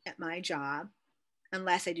fired at my job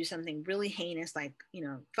unless I do something really heinous, like,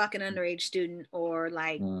 fuck an underage student, or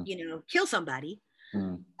like, kill somebody.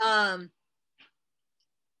 And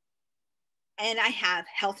I have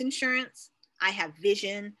health insurance, I have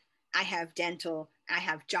vision, I have dental, I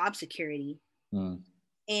have job security.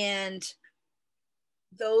 And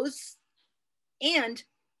the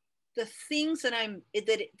things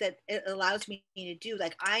that it allows me to do,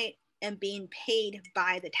 like, I am being paid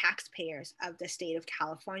by the taxpayers of the state of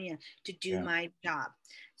California to do my job.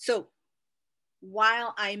 So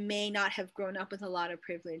while I may not have grown up with a lot of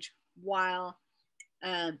privilege, while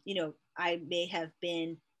I may have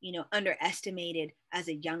been underestimated as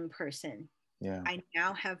a young person, I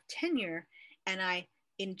now have tenure, and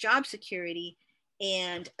in job security,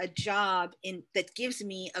 and a job that gives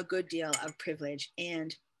me a good deal of privilege.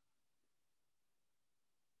 And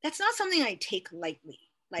that's not something I take lightly.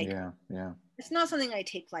 It's not something I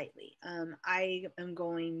take lightly. I am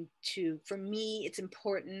going to, for me, it's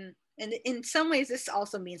important. And in some ways, this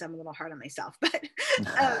also means I'm a little hard on myself, but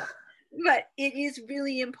it is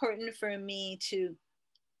really important for me to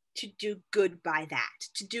do good by that,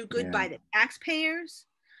 to do good by the taxpayers,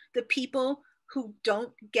 the people who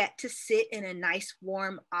don't get to sit in a nice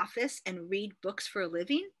warm office and read books for a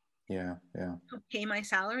living, who pay my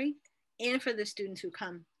salary, and for the students who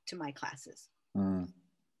come to my classes.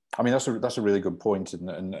 I mean, that's a really good point,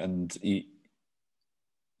 and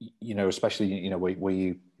especially where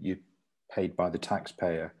you paid by the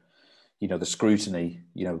taxpayer, the scrutiny,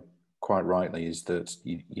 quite rightly, is that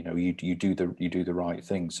you do the right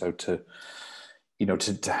thing. So to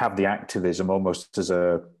have the activism almost as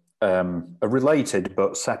a related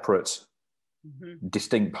but separate,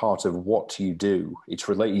 distinct part of what you do. It's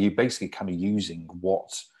related. You're basically kind of using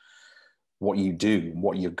what you do,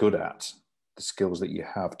 what you're good at, the skills that you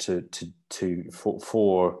have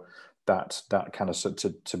for that kind of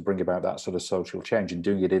to bring about that sort of social change, and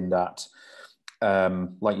doing it in that.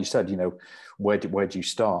 Like you said, where do you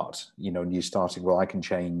start? And you're starting, well, I can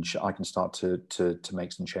start to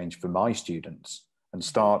make some change for my students, and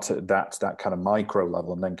start at that kind of micro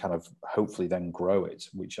level, and then kind of hopefully then grow it,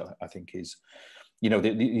 which I think is,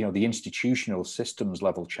 the institutional systems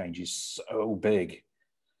level change is so big.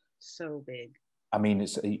 So big. I mean,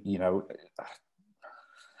 it's,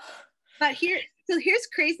 But here, So here's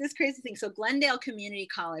this crazy thing. So Glendale Community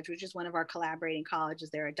College, which is one of our collaborating colleges,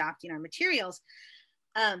 they're adopting our materials.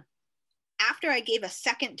 After I gave a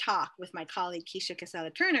second talk with my colleague Keisha Casella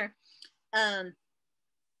Turner, so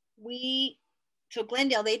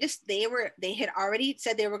Glendale, they had already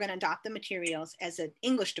said they were going to adopt the materials as an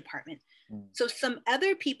English department. So some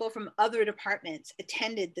other people from other departments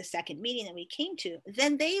attended the second meeting that we came to.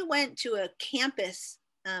 Then they went to a campus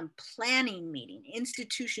planning meeting,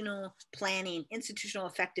 institutional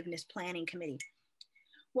effectiveness planning committee.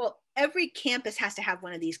 Well, every campus has to have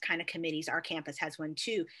one of these kind of committees. Our campus has one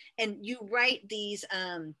too. And you write these,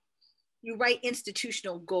 you write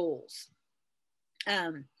institutional goals.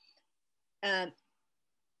 And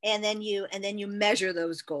then you measure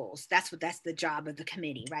those goals. That's the job of the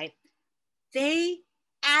committee, right? They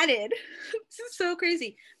added, this is so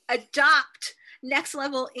crazy, adopt next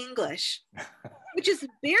level English, which is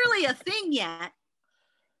barely a thing yet,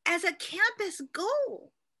 as a campus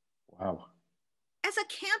goal. Wow. As a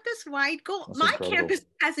campus-wide goal. That's My incredible. campus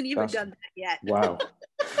hasn't even done that yet. Wow.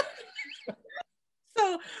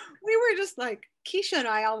 So we were just like, Keisha and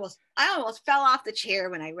I almost fell off the chair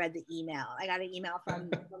when I read the email. I got an email from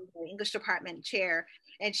the English department chair,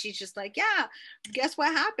 and she's just like, yeah, guess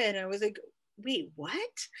what happened? And I was like, wait,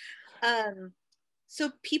 what?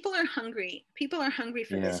 So people are hungry. People are hungry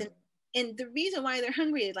for this. And the reason why they're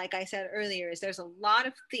hungry, like I said earlier, is there's a lot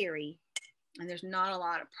of theory and there's not a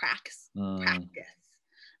lot of practice.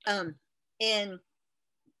 And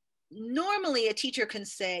normally a teacher can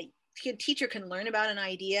learn about an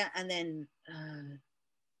idea and then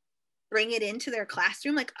bring it into their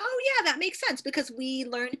classroom. Like, oh yeah, that makes sense because we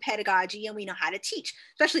learned pedagogy and we know how to teach,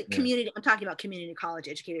 especially community. I'm talking about community college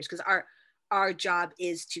educators because our job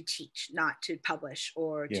is to teach, not to publish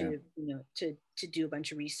or to do a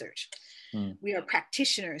bunch of research. We are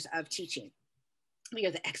practitioners of teaching. We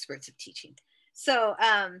are the experts of teaching. So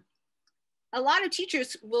a lot of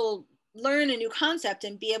teachers will learn a new concept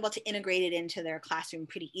and be able to integrate it into their classroom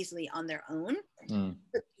pretty easily on their own.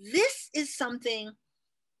 But this is something,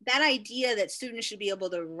 that idea that students should be able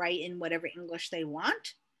to write in whatever English they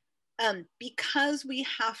want, because we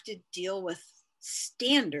have to deal with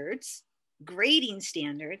standards, grading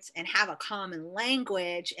standards, and have a common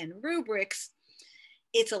language and rubrics,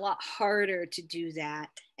 it's a lot harder to do that.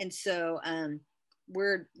 And so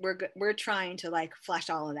we're trying to like flesh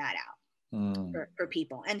all of that out for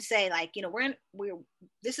people and say like, you know,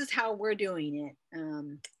 this is how we're doing it.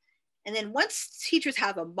 And then once teachers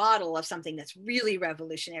have a model of something that's really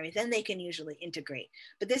revolutionary, then they can usually integrate.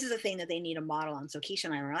 But this is a thing that they need a model on. So Keisha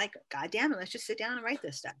and I were like, God damn it, let's just sit down and write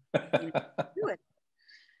this stuff. Do it.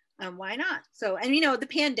 Why not? So, and you know, the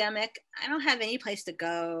pandemic, I don't have any place to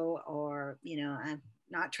go, or, you know, I'm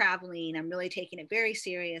not traveling. I'm really taking it very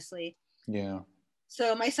seriously. Yeah.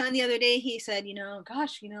 So my son the other day, he said, you know,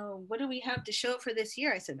 gosh, you know, what do we have to show for this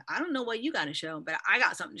year? I said, I don't know what you got to show, but I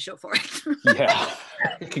got something to show for it. Yeah,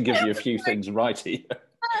 I can give you a few things right here.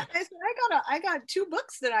 I said, I got 2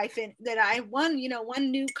 books that one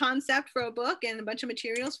new concept for a book and a bunch of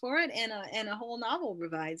materials for it and a whole novel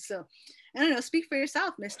revised. So I don't know, speak for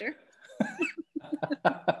yourself, mister.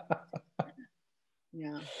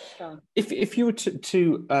 Yeah. So. If you were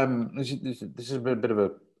to this is a bit of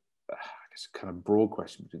a, I guess, kind of broad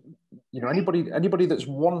question. You know, anybody that's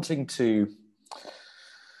wanting to,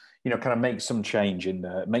 you know, kind of make some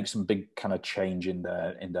big kind of change in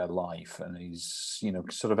their life, and is, you know,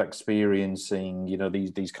 sort of experiencing, you know,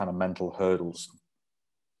 these kind of mental hurdles,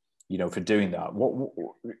 you know, for doing that. What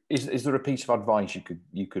is there a piece of advice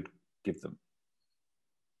you could give them?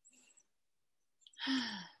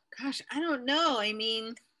 Gosh, I don't know. I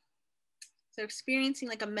mean, they're experiencing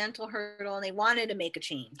like a mental hurdle and they wanted to make a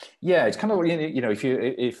change. Yeah, it's kind of, you know,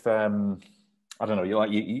 if I don't know,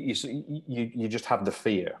 you just have the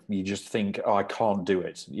fear. You just think, oh, I can't do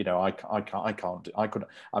it. You know,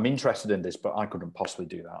 I'm interested in this, but I couldn't possibly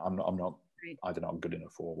do that. I'm not right. Either not good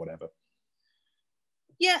enough or whatever.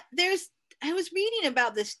 Yeah, I was reading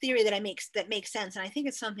about this theory that makes sense, and I think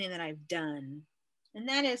it's something that I've done, and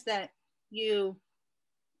that is that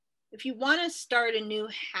if you want to start a new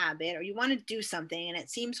habit or you want to do something and it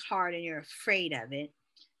seems hard and you're afraid of it,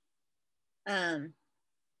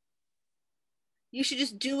 you should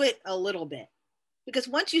just do it a little bit, because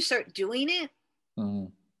once you start doing it,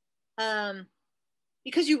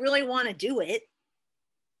 because you really want to do it,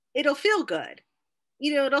 it'll feel good.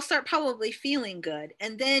 You know, it'll start probably feeling good,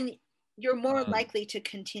 and then you're more likely to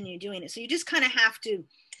continue doing it. So you just kind of have to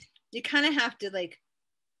like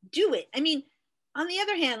do it. I mean, on the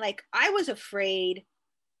other hand, like I was afraid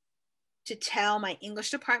to tell my English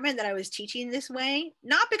department that I was teaching this way,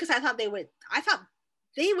 not because I thought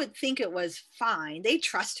they would think it was fine. They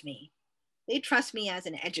trust me. They trust me as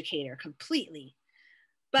an educator completely.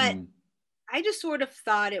 But I just sort of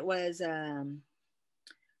thought it was,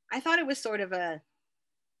 I thought it was sort of that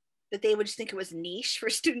they would just think it was niche for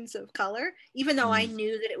students of color, even though I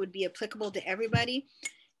knew that it would be applicable to everybody.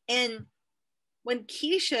 And when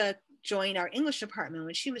Keisha joined our English department,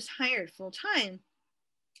 when she was hired full time,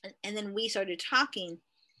 and then we started talking,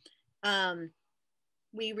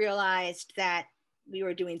 we realized that we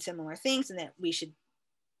were doing similar things and that we should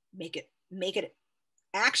make it an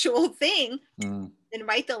actual thing and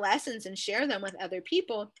write the lessons and share them with other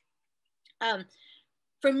people.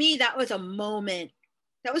 For me, that was a moment,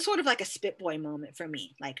 that was sort of like a Spitboy moment for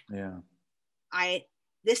me. Like,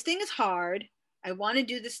 this thing is hard. I want to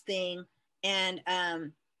do this thing. And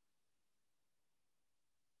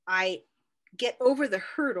I get over the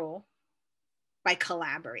hurdle by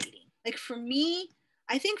collaborating. Like for me,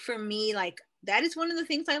 I think for me, like that is one of the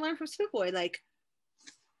things I learned from Spitboy. Like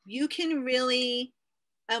you can really,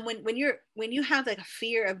 when you have like a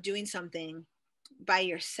fear of doing something by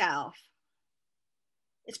yourself,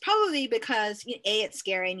 it's probably because it's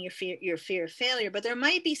scary and your fear of failure, but there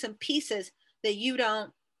might be some pieces that you're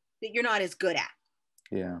not as good at.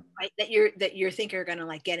 Yeah. Right. That you think are going to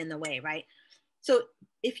like get in the way. Right. So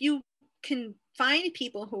if you can find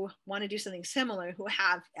people who want to do something similar, who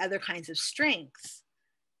have other kinds of strengths,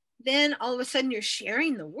 then all of a sudden you're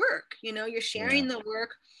sharing the work, you're sharing the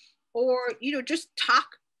work, or, just talk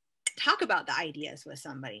about the ideas with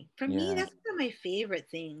somebody. For me, that's one of my favorite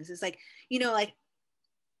things is like, like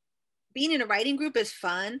being in a writing group is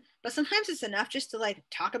fun, but sometimes it's enough just to like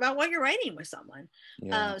talk about what you're writing with someone.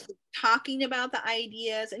 So talking about the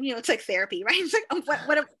ideas, and it's like therapy, right? It's like,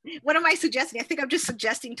 what am I suggesting? I think I'm just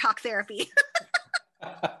suggesting talk therapy.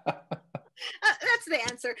 That's the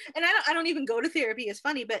answer. And I don't even go to therapy. It's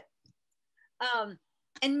funny, but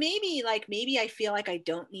and maybe I feel like I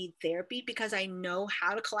don't need therapy because I know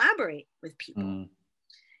how to collaborate with people.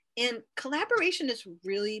 And collaboration is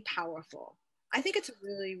really powerful. I think it's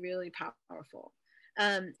really, really powerful.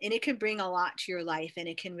 And it can bring a lot to your life, and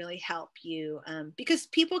it can really help you because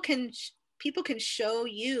people can show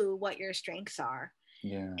you what your strengths are.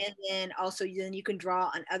 And then also then you can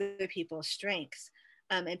draw on other people's strengths,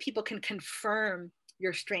 and people can confirm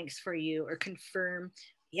your strengths for you, or confirm,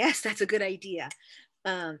 yes, that's a good idea.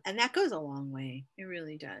 And that goes a long way. It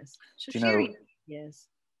really does. So sharing, yes.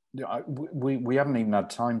 We haven't even had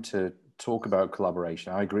time to talk about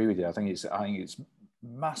collaboration. I agree with you. I think it's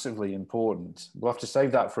massively important. We'll have to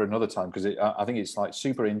save that for another time because I think it's like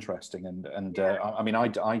super interesting. And I mean,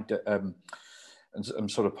 I'm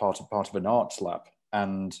sort of part of an arts lab,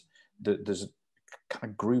 and there's a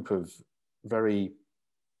kind of group of very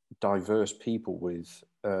diverse people with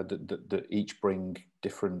that each bring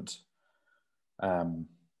different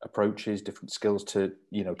approaches, different skills to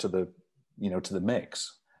the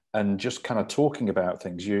mix. And just kind of talking about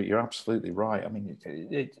things, you're absolutely right. I mean,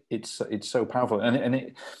 it's so powerful, and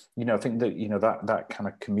it I think that that kind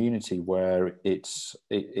of community where it's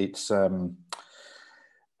what's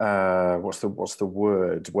the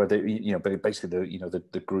word, where they basically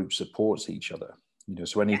the group supports each other.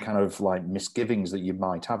 So any kind of like misgivings that you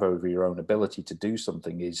might have over your own ability to do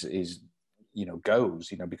something is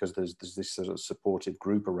goes, because there's this sort of supportive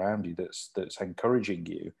group around you that's encouraging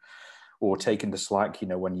you, or taking the slack,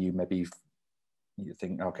 when you maybe you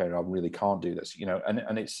think, okay, I really can't do this,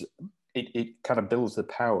 and it kind of builds the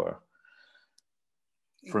power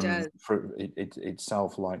from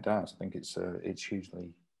itself like that. I think it's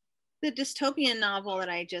hugely. The dystopian novel that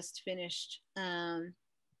I just finished,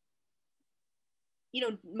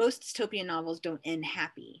 most dystopian novels don't end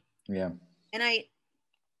happy. Yeah. And I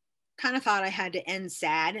kind of thought I had to end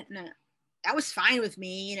sad, and that was fine with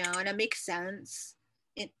me, and it makes sense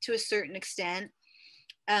to a certain extent.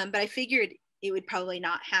 But I figured it would probably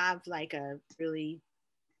not have like a really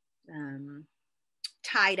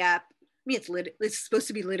tied up. I mean, it's supposed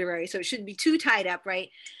to be literary, so it shouldn't be too tied up, right?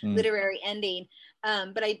 Literary ending.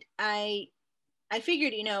 But I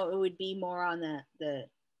figured, it would be more on the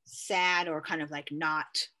sad, or kind of like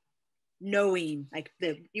not knowing, like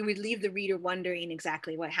you would leave the reader wondering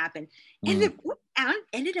exactly what happened. And the book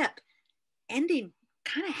ended up ending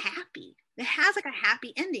kind of happy. It has like a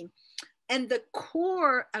happy ending. And the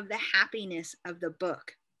core of the happiness of the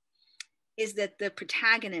book is that the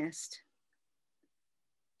protagonist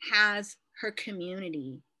has her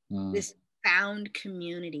community, this found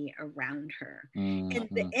community around her. And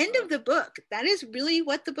the end of the book, that is really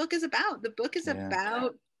what the book is about. The book is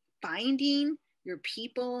about finding your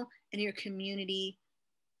people and your community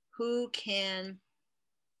who can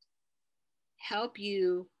help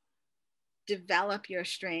you develop your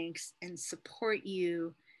strengths and support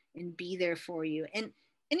you and be there for you. And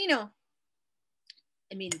you know,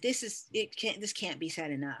 I mean, this can't be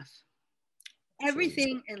said enough.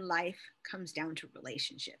 Everything in life comes down to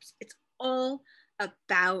relationships. It's all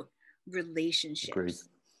about relationships. Agreed.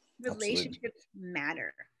 Relationships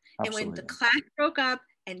matter. Absolutely. And when the Clash broke up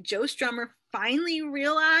and Joe Strummer finally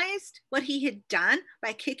realized what he had done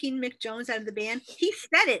by kicking Mick Jones out of the band, he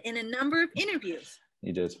said it in a number of interviews.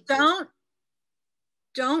 He did.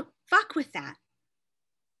 Don't fuck with that.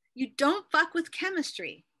 You don't fuck with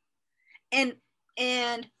chemistry. And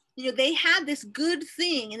you know, they had this good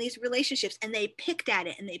thing in these relationships, and they picked at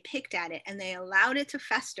it and they picked at it and they allowed it to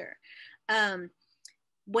fester.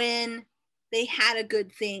 When they had a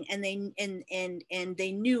good thing and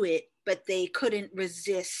they knew it, but they couldn't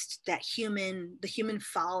resist the human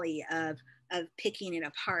folly of picking it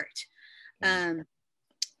apart.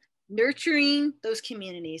 Nurturing those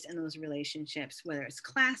communities and those relationships, whether it's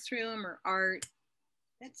classroom or art,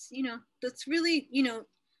 that's really, you know,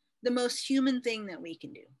 the most human thing that we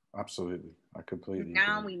can do. Absolutely. I completely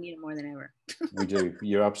now agree. We need it more than ever. We do.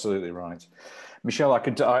 You're absolutely right. Michelle, I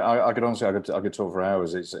could honestly, I could talk for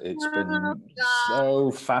hours. It's been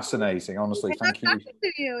so fascinating. Honestly, thank you.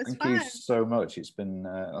 Thank you so much. It's been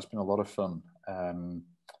that's been a lot of fun.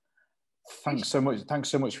 Thanks so much. Thanks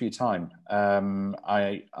so much for your time.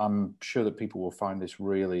 I'm sure that people will find this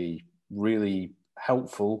really, really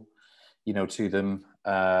helpful, you know, to them,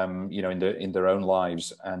 you know, in their own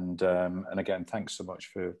lives. And again, thanks so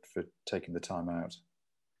much for taking the time out.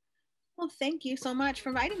 Well, thank you so much for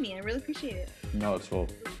inviting me. I really appreciate it. Not at all.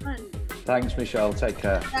 It was fun. Thanks, Michelle. Take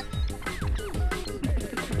care.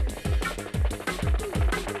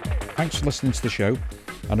 Thanks for listening to the show,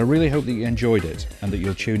 and I really hope that you enjoyed it and that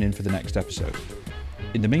you'll tune in for the next episode.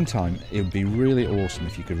 In the meantime, it would be really awesome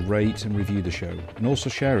if you could rate and review the show, and also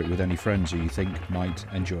share it with any friends who you think might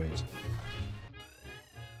enjoy it.